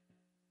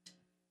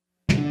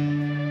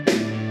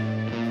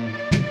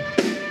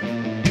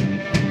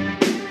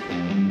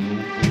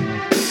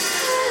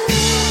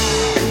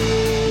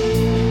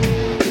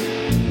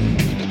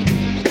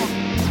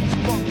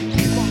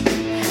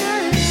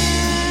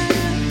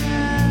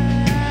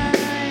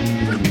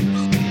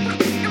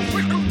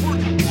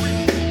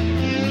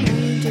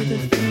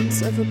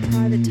 Of a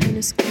private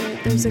tennis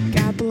court, there's a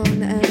gap along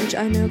the edge.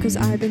 I know cause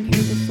I've been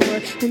here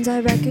before, and I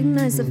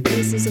recognize the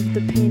faces of the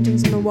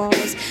paintings on the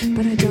walls,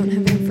 but I don't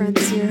have any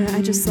friends here.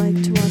 I just like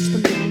to watch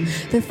them all.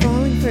 They're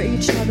falling for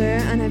each other,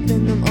 and I've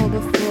been them all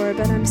before,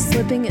 but I'm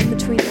slipping in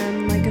between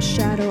them like a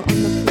shadow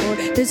on the floor.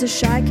 There's a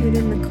shy kid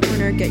in the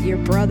corner, get your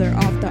brother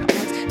off the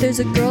odds. There's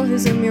a girl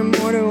who's a mere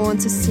mortal,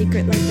 wants a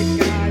secret like the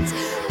gods.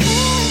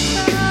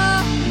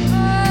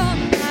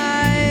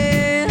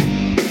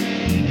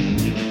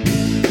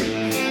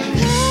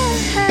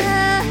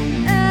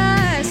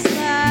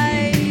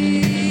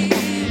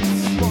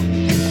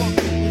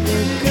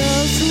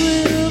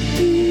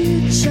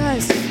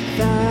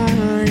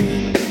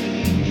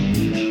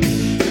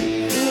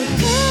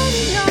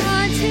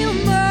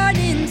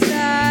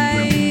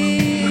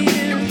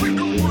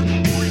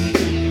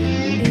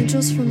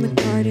 From the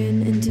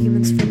garden and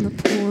demons from the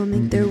pool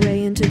make their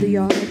way into the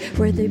yard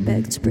where bar, they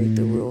beg to break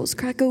the rules.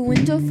 Crack a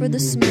window for the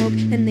smoke,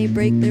 and they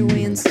break their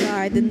way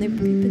inside. Then they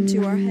creep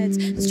into our heads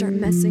and start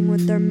messing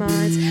with their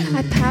minds.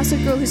 I pass a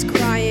girl who's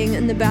crying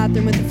in the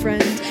bathroom with a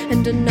friend,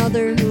 and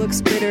another who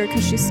looks bitter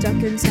cause she's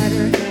stuck inside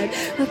her head.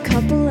 A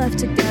couple left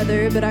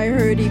together, but I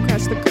heard he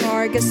crashed the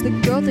car. Guess the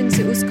girl thinks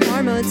it was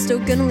karma, it's still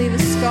gonna leave a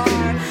scar.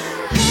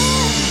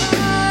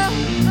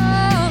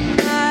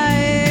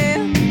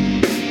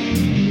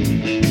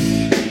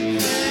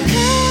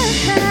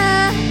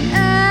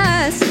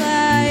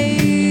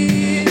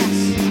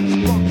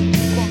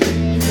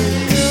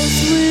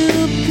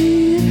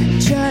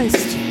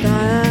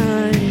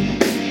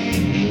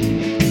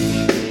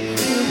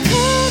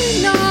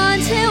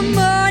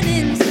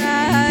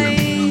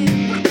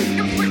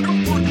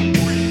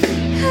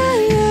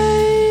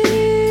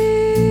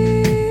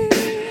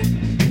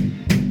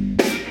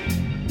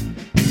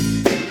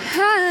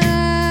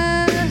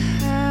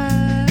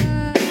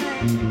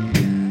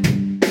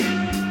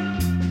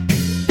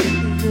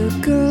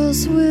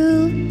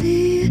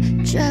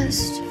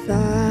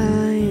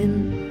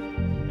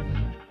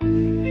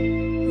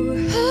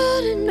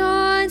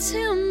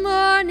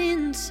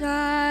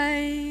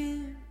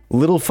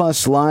 Little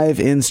Fuss live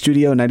in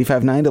studio,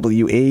 95.9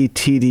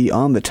 WATD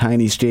on the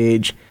tiny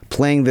stage,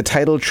 playing the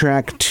title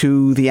track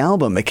to the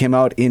album that came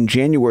out in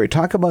January.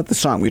 Talk about the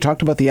song. We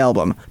talked about the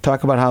album.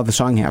 Talk about how the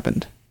song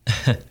happened.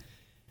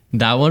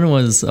 That one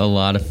was a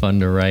lot of fun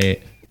to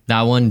write.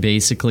 That one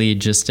basically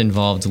just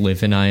involved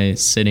Liv and I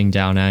sitting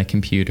down at a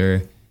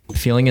computer,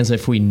 feeling as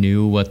if we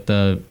knew what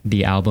the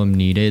album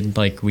needed.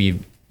 Like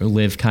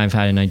Liv kind of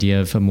had an idea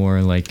of a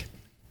more like,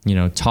 you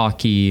know,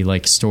 talky,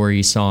 like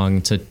story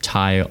song to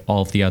tie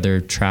all of the other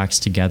tracks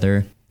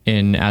together.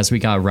 And as we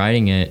got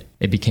writing it,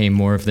 it became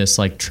more of this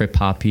like trip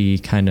hoppy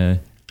kind of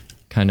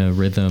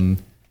rhythm.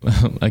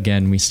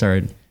 Again, we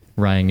started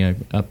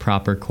writing a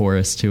proper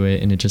chorus to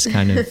it, and it just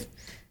kind of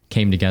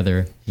came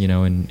together, you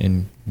know,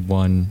 in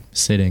one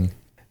sitting.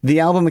 The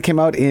album that came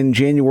out in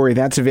January,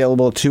 that's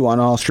available too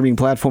on all streaming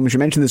platforms. You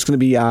mentioned there's going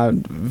to be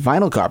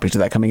vinyl copies of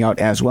that coming out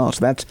as well.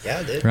 So that's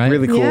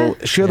really cool. Yeah.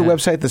 Share the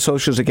website, the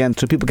socials again,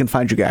 so people can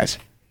find you guys.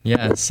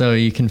 Yeah, so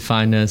you can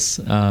find us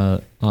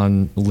on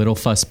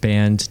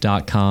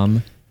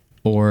littlefussband.com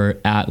or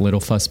at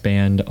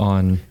littlefussband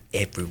on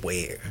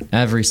everywhere.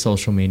 Every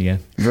social media.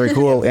 Very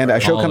cool. And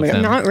a show coming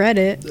up. Not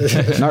Reddit.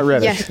 Not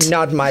Reddit. Yet.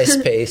 Not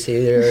MySpace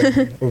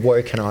either. We're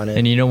working on it.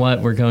 And you know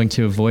what? We're going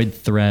to avoid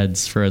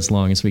Threads for as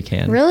long as we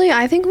can. Really?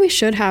 I think we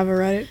should have a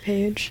Reddit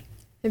page.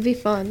 It'd be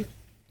fun.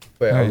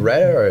 Wait, a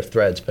Reddit or a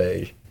Threads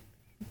page?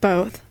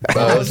 Both.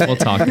 We'll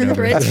talk it over.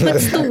 Threads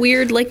puts the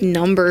weird like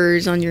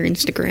numbers on your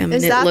Instagram.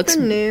 Is and that it looks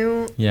the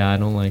new? Yeah, I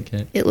don't like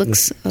it. It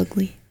looks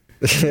ugly.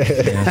 Wait,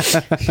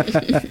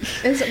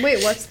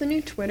 what's the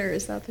new Twitter?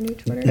 Is that the new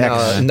Twitter?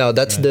 No,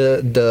 that's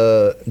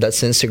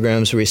that's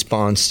Instagram's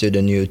response to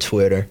the new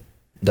Twitter.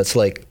 That's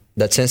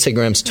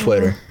Instagram's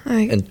Twitter,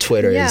 and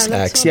Twitter is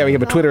X. Yeah,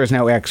 but Twitter is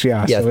now X.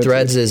 Yeah. Yeah, so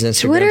Threads is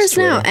Instagram's Twitter's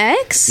Twitter. now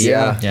X.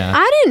 Yeah.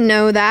 I didn't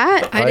know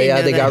that. I didn't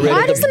know they got rid of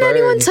Why the doesn't bird.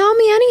 anyone tell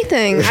me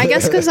anything? I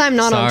guess because I'm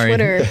not on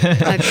Twitter.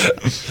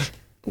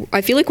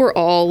 I feel like we're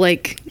all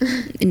like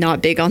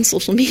not big on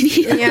social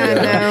media.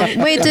 Yeah,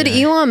 no. Wait, did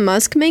Elon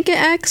Musk make it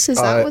X? Is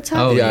that what's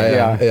happening?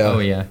 Yeah. Oh,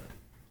 yeah.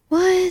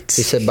 What?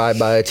 He said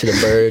bye-bye to the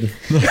bird.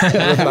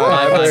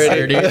 Bye-bye,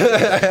 birdie.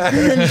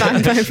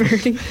 Bye-bye,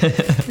 birdie.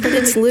 But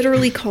it's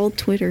literally called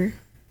Twitter.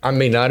 I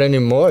mean, not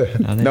anymore.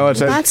 No,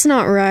 that's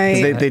not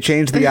right. They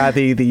changed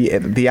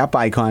the app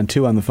icon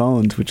too on the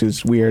phones, which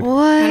is weird.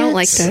 What? I don't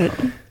like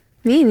that.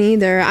 Me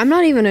neither. I'm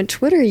not even a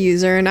Twitter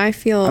user, and I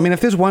feel... I mean,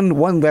 if there's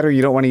one letter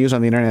you don't want to use on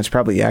the internet, it's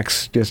probably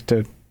X, just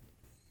to...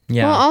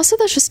 Yeah. Well, also,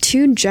 that's just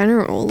too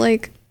general.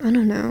 Like, I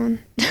don't know.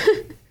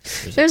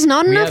 There's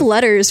not enough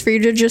letters for you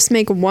to just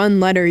make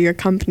one letter your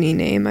company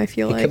name, I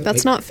feel like.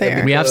 That's not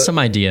fair. We have some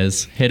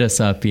ideas. Hit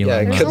us up, Elon. Yeah,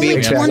 it could be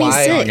There's only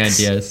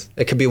 26. Ideas.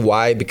 It could be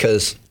why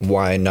because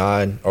why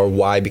not, or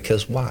why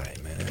because why,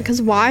 man.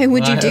 Because why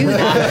would you do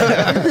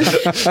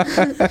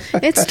that?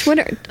 It's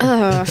Twitter.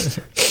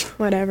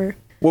 Whatever.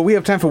 Well, we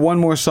have time for one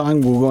more song.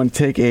 We're going to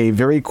take a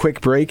very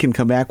quick break and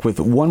come back with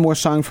one more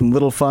song from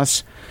Little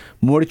Fuss.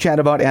 More to chat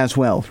about as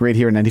well, right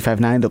here at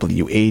 95.9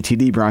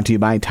 WATD, brought to you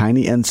by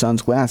Tiny &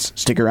 Sons Glass.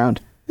 Stick around.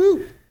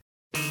 Woo.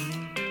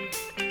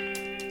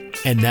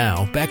 And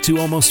now, back to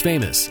Almost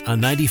Famous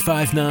on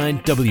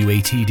 95.9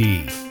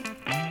 WATD.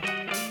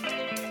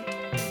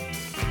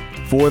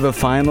 For the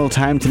final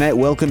time tonight,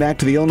 welcome back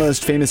to the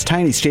Almost Famous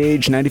Tiny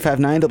Stage,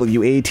 95.9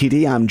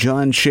 WATD. I'm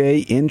John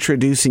Shea,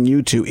 introducing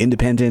you to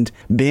independent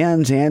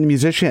bands and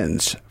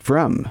musicians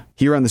from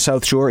here on the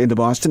South Shore into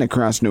Boston,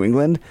 across New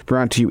England,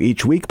 brought to you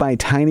each week by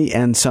Tiny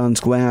 & Sons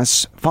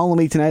Glass. Follow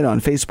me tonight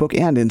on Facebook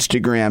and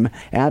Instagram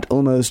at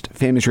Almost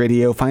Famous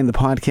Radio. Find the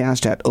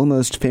podcast at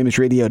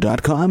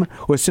almostfamousradio.com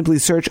or simply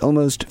search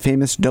Almost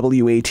Famous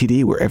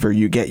WATD wherever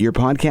you get your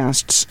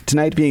podcasts.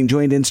 Tonight being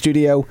joined in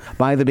studio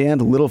by the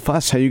band Little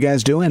Fuss. How you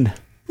guys doing?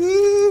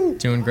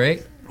 Doing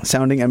great.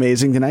 Sounding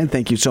amazing tonight.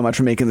 Thank you so much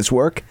for making this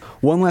work.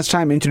 One last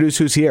time, introduce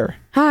who's here.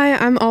 Hi,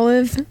 I'm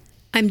Olive.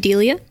 I'm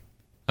Delia.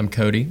 I'm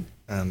Cody.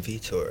 I'm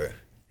Vitor.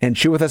 And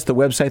share with us the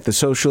website, the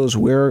socials.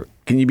 Where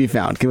can you be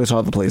found? Give us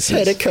all the places.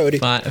 Hit it, Cody.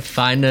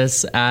 Find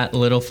us at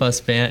Little Fuss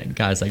Band.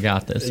 Guys, I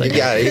got this. You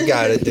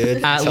got it,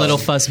 dude. At Little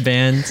Fuss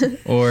Band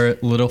or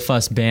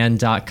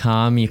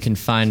littlefussband.com. You can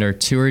find our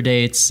tour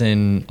dates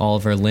and all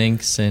of our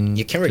links. And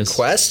you can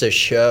request a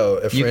show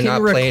if we're not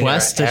playing in our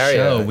area.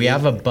 Show. We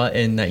have a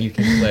button that you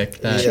can click.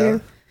 That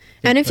True.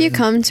 And if you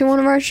come to one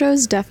of our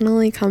shows,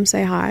 definitely come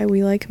say hi.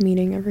 We like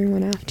meeting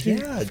everyone after.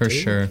 Yeah, for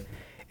sure.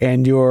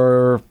 And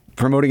you're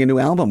promoting a new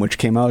album, which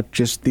came out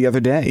just the other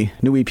day,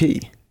 new EP.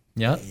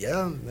 Yep.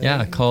 Yeah, man.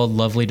 Yeah, called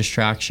Lovely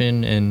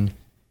Distraction. And,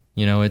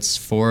 you know, it's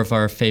 4 of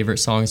our favorite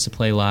songs to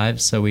play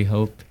live. So we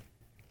hope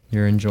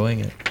you're enjoying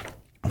it.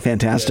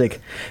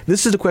 Fantastic.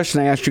 This is a question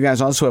I asked you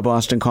guys also at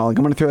Boston Calling.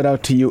 I'm going to throw it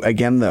out to you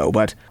again, though.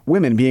 But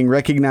women being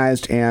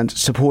recognized and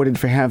supported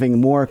for having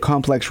more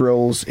complex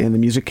roles in the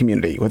music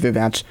community, whether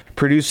that's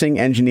producing,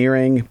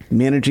 engineering,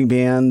 managing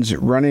bands,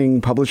 running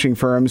publishing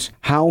firms.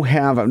 How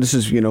have, this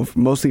is,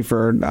 mostly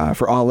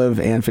for Olive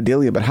and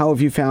Fidelia, but how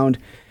have you found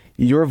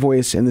your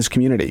voice in this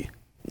community?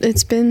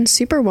 It's been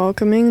super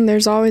welcoming.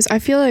 There's always, I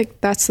feel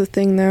like that's the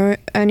thing, though.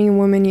 Any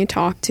woman you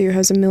talk to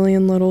has a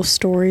million little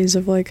stories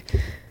of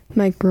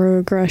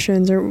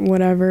microaggressions or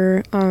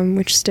whatever,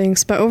 which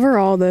stinks. But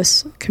overall,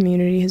 this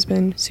community has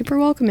been super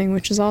welcoming,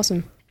 which is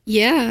awesome.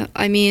 Yeah,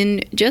 I mean,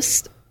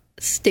 just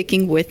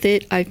sticking with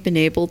it, I've been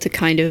able to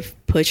kind of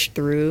push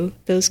through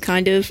those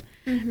kind of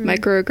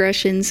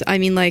microaggressions. I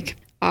mean,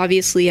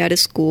 obviously at a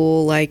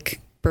school like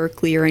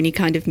Berklee or any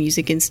kind of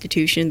music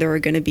institution, there are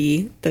going to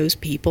be those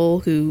people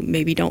who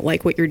maybe don't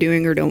like what you're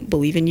doing or don't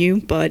believe in you,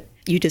 but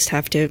you just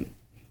have to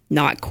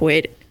not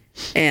quit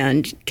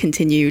and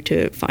continue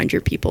to find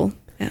your people.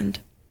 And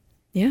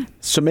yeah.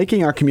 So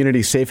making our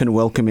community safe and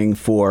welcoming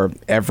for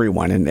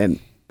everyone, and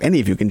any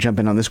of you can jump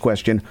in on this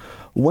question,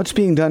 what's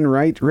being done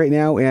right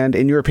now, and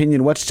in your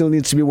opinion, what still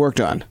needs to be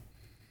worked on?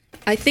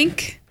 I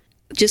think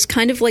just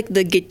kind of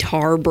the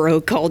guitar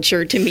bro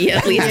culture, to me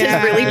at least,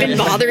 has really been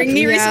bothering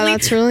me recently.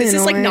 That's really this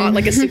annoying. is not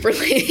a super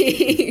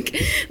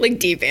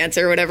deep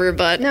answer or whatever,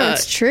 but no,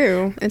 it's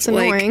true. It's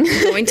annoying.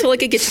 Going to a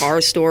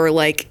guitar store,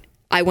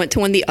 I went to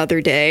one the other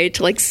day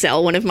to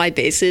sell one of my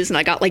basses, and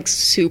I got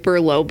super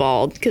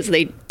lowballed because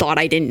they thought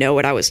I didn't know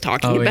what I was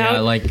talking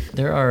about. Yeah,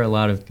 there are a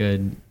lot of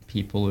good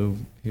people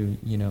who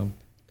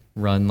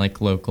run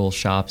local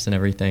shops and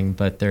everything,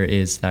 but there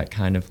is that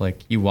kind of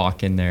you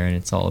walk in there and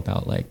it's all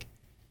about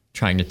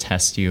trying to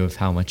test you of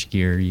how much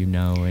gear you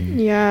know. And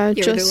yeah,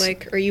 they're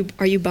are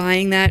you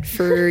buying that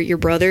for your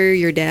brother,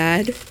 your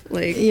dad?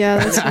 Yeah,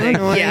 that's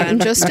annoying. Yeah, and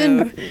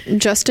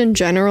just in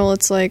general,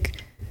 it's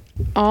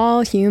all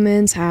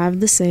humans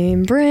have the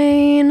same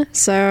brain,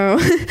 so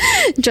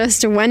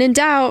just when in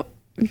doubt,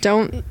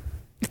 don't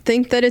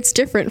think that it's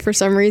different for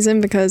some reason,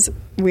 because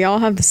we all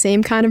have the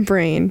same kind of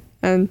brain,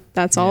 and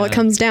that's all it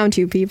comes down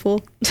to,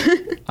 people.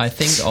 I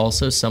think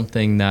also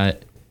something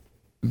that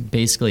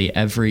basically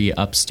every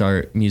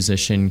upstart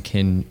musician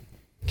can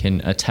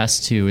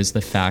attest to is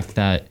the fact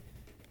that,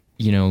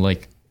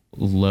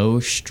 low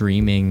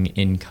streaming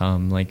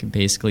income,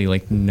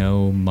 basically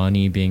no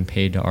money being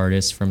paid to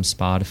artists from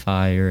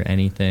Spotify or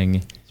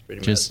anything,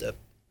 just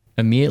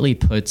immediately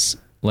puts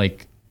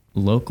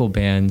local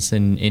bands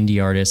and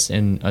indie artists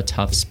in a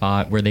tough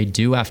spot where they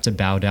do have to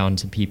bow down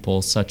to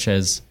people such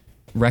as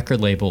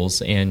record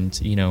labels and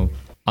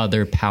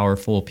other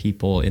powerful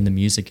people in the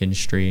music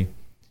industry.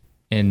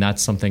 And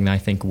that's something that I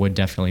think would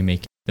definitely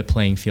make the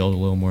playing field a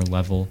little more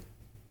level.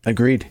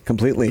 Agreed,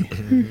 completely.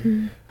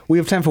 Mm-hmm. We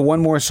have time for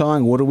one more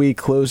song. What are we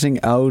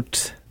closing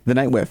out the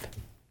night with?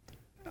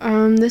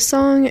 This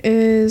song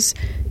is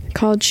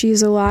called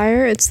She's a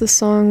Liar. It's the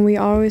song we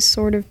always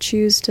sort of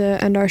choose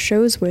to end our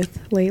shows with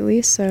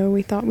lately, so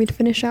we thought we'd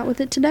finish out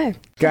with it today.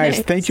 Guys,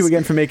 thank you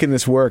again for making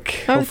this work.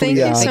 Hopefully, thank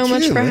you so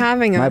much for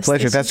having us. My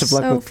pleasure. Best of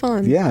luck.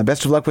 Fun. Yeah,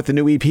 best of luck with the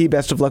new EP.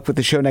 Best of luck with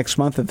the show next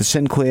month at the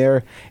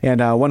Sinclair. And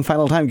one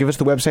final time, give us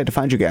the website to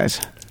find you guys.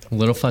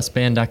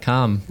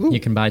 littlefussband.com. You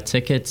can buy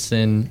tickets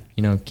and,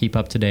 keep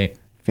up to date.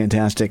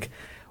 Fantastic.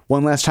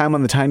 One last time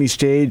on the tiny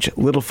stage.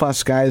 Little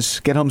Fuss, guys.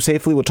 Get home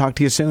safely. We'll talk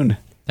to you soon.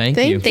 Thank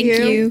you. Thank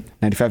you.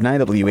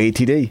 95.9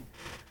 WATD.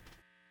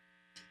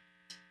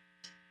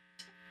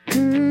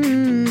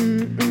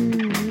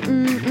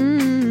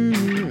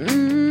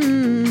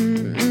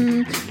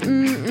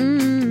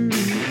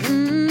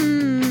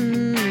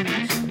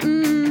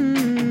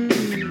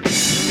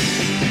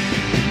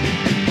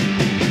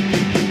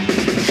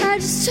 I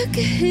just took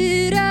a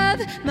hit of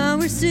my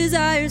worst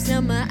desires.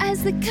 Now my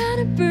eyes, they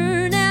kinda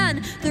burn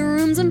and the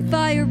room's on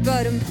fire,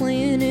 but I'm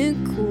playing it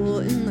cool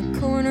in the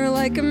corner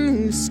like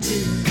I'm used to.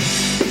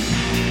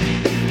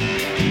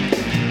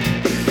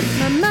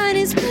 My mind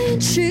is playing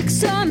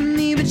tricks on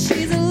me, but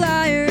she's a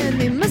liar, and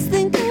they must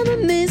think I'm a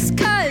miss,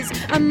 'cause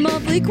I'm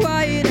awfully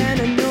quiet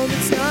and I know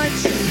that's not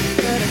true,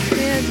 but I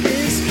can't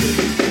dispute.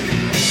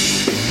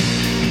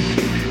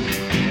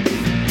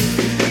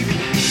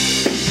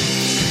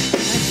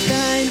 I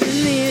find a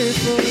mirror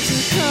for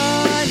some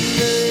conversation.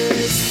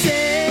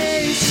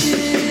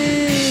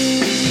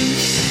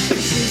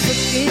 She's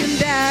looking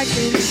back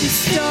and she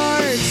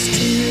starts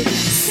to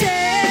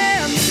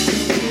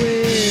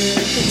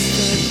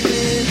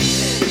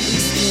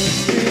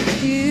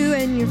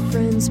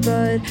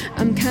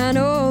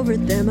kinda over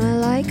them. I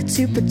like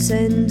to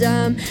pretend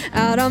I'm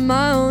out on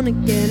my own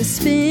again. I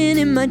spin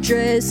in my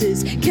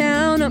dresses,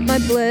 count up my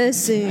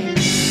blessings.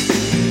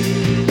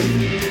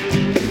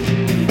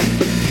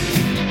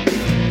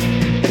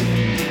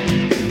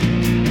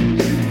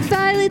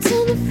 Violet's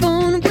on the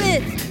phone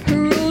with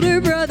her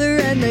older brother,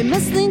 and they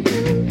must think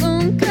I'm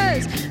alone,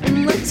 'cause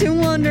I'm left to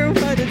wonder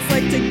what it's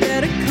like to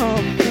get a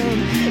call from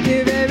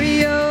your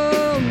very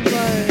own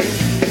blood.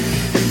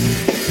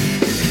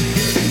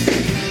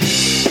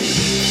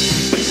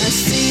 I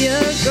see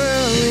a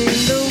girl in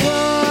the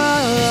wallpaper.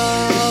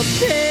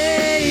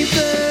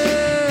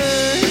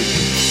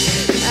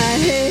 I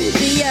hate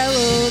the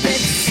yellow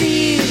that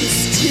seems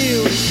to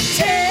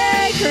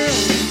take her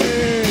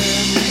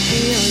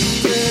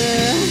over.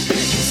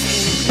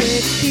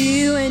 With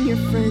you and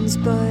your friends,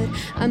 but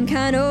I'm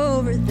kinda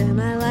over them.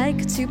 I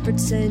like to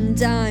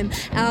pretend I'm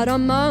out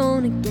on my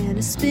own again.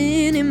 I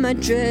spin in my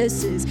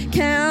dresses,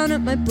 count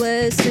up my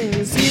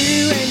blessings.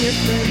 You and your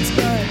friends,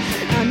 but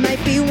I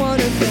might be one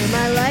of them.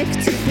 I like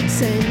to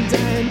pretend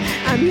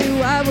I'm who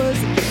I was.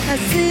 I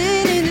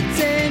sit in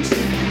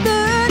attention,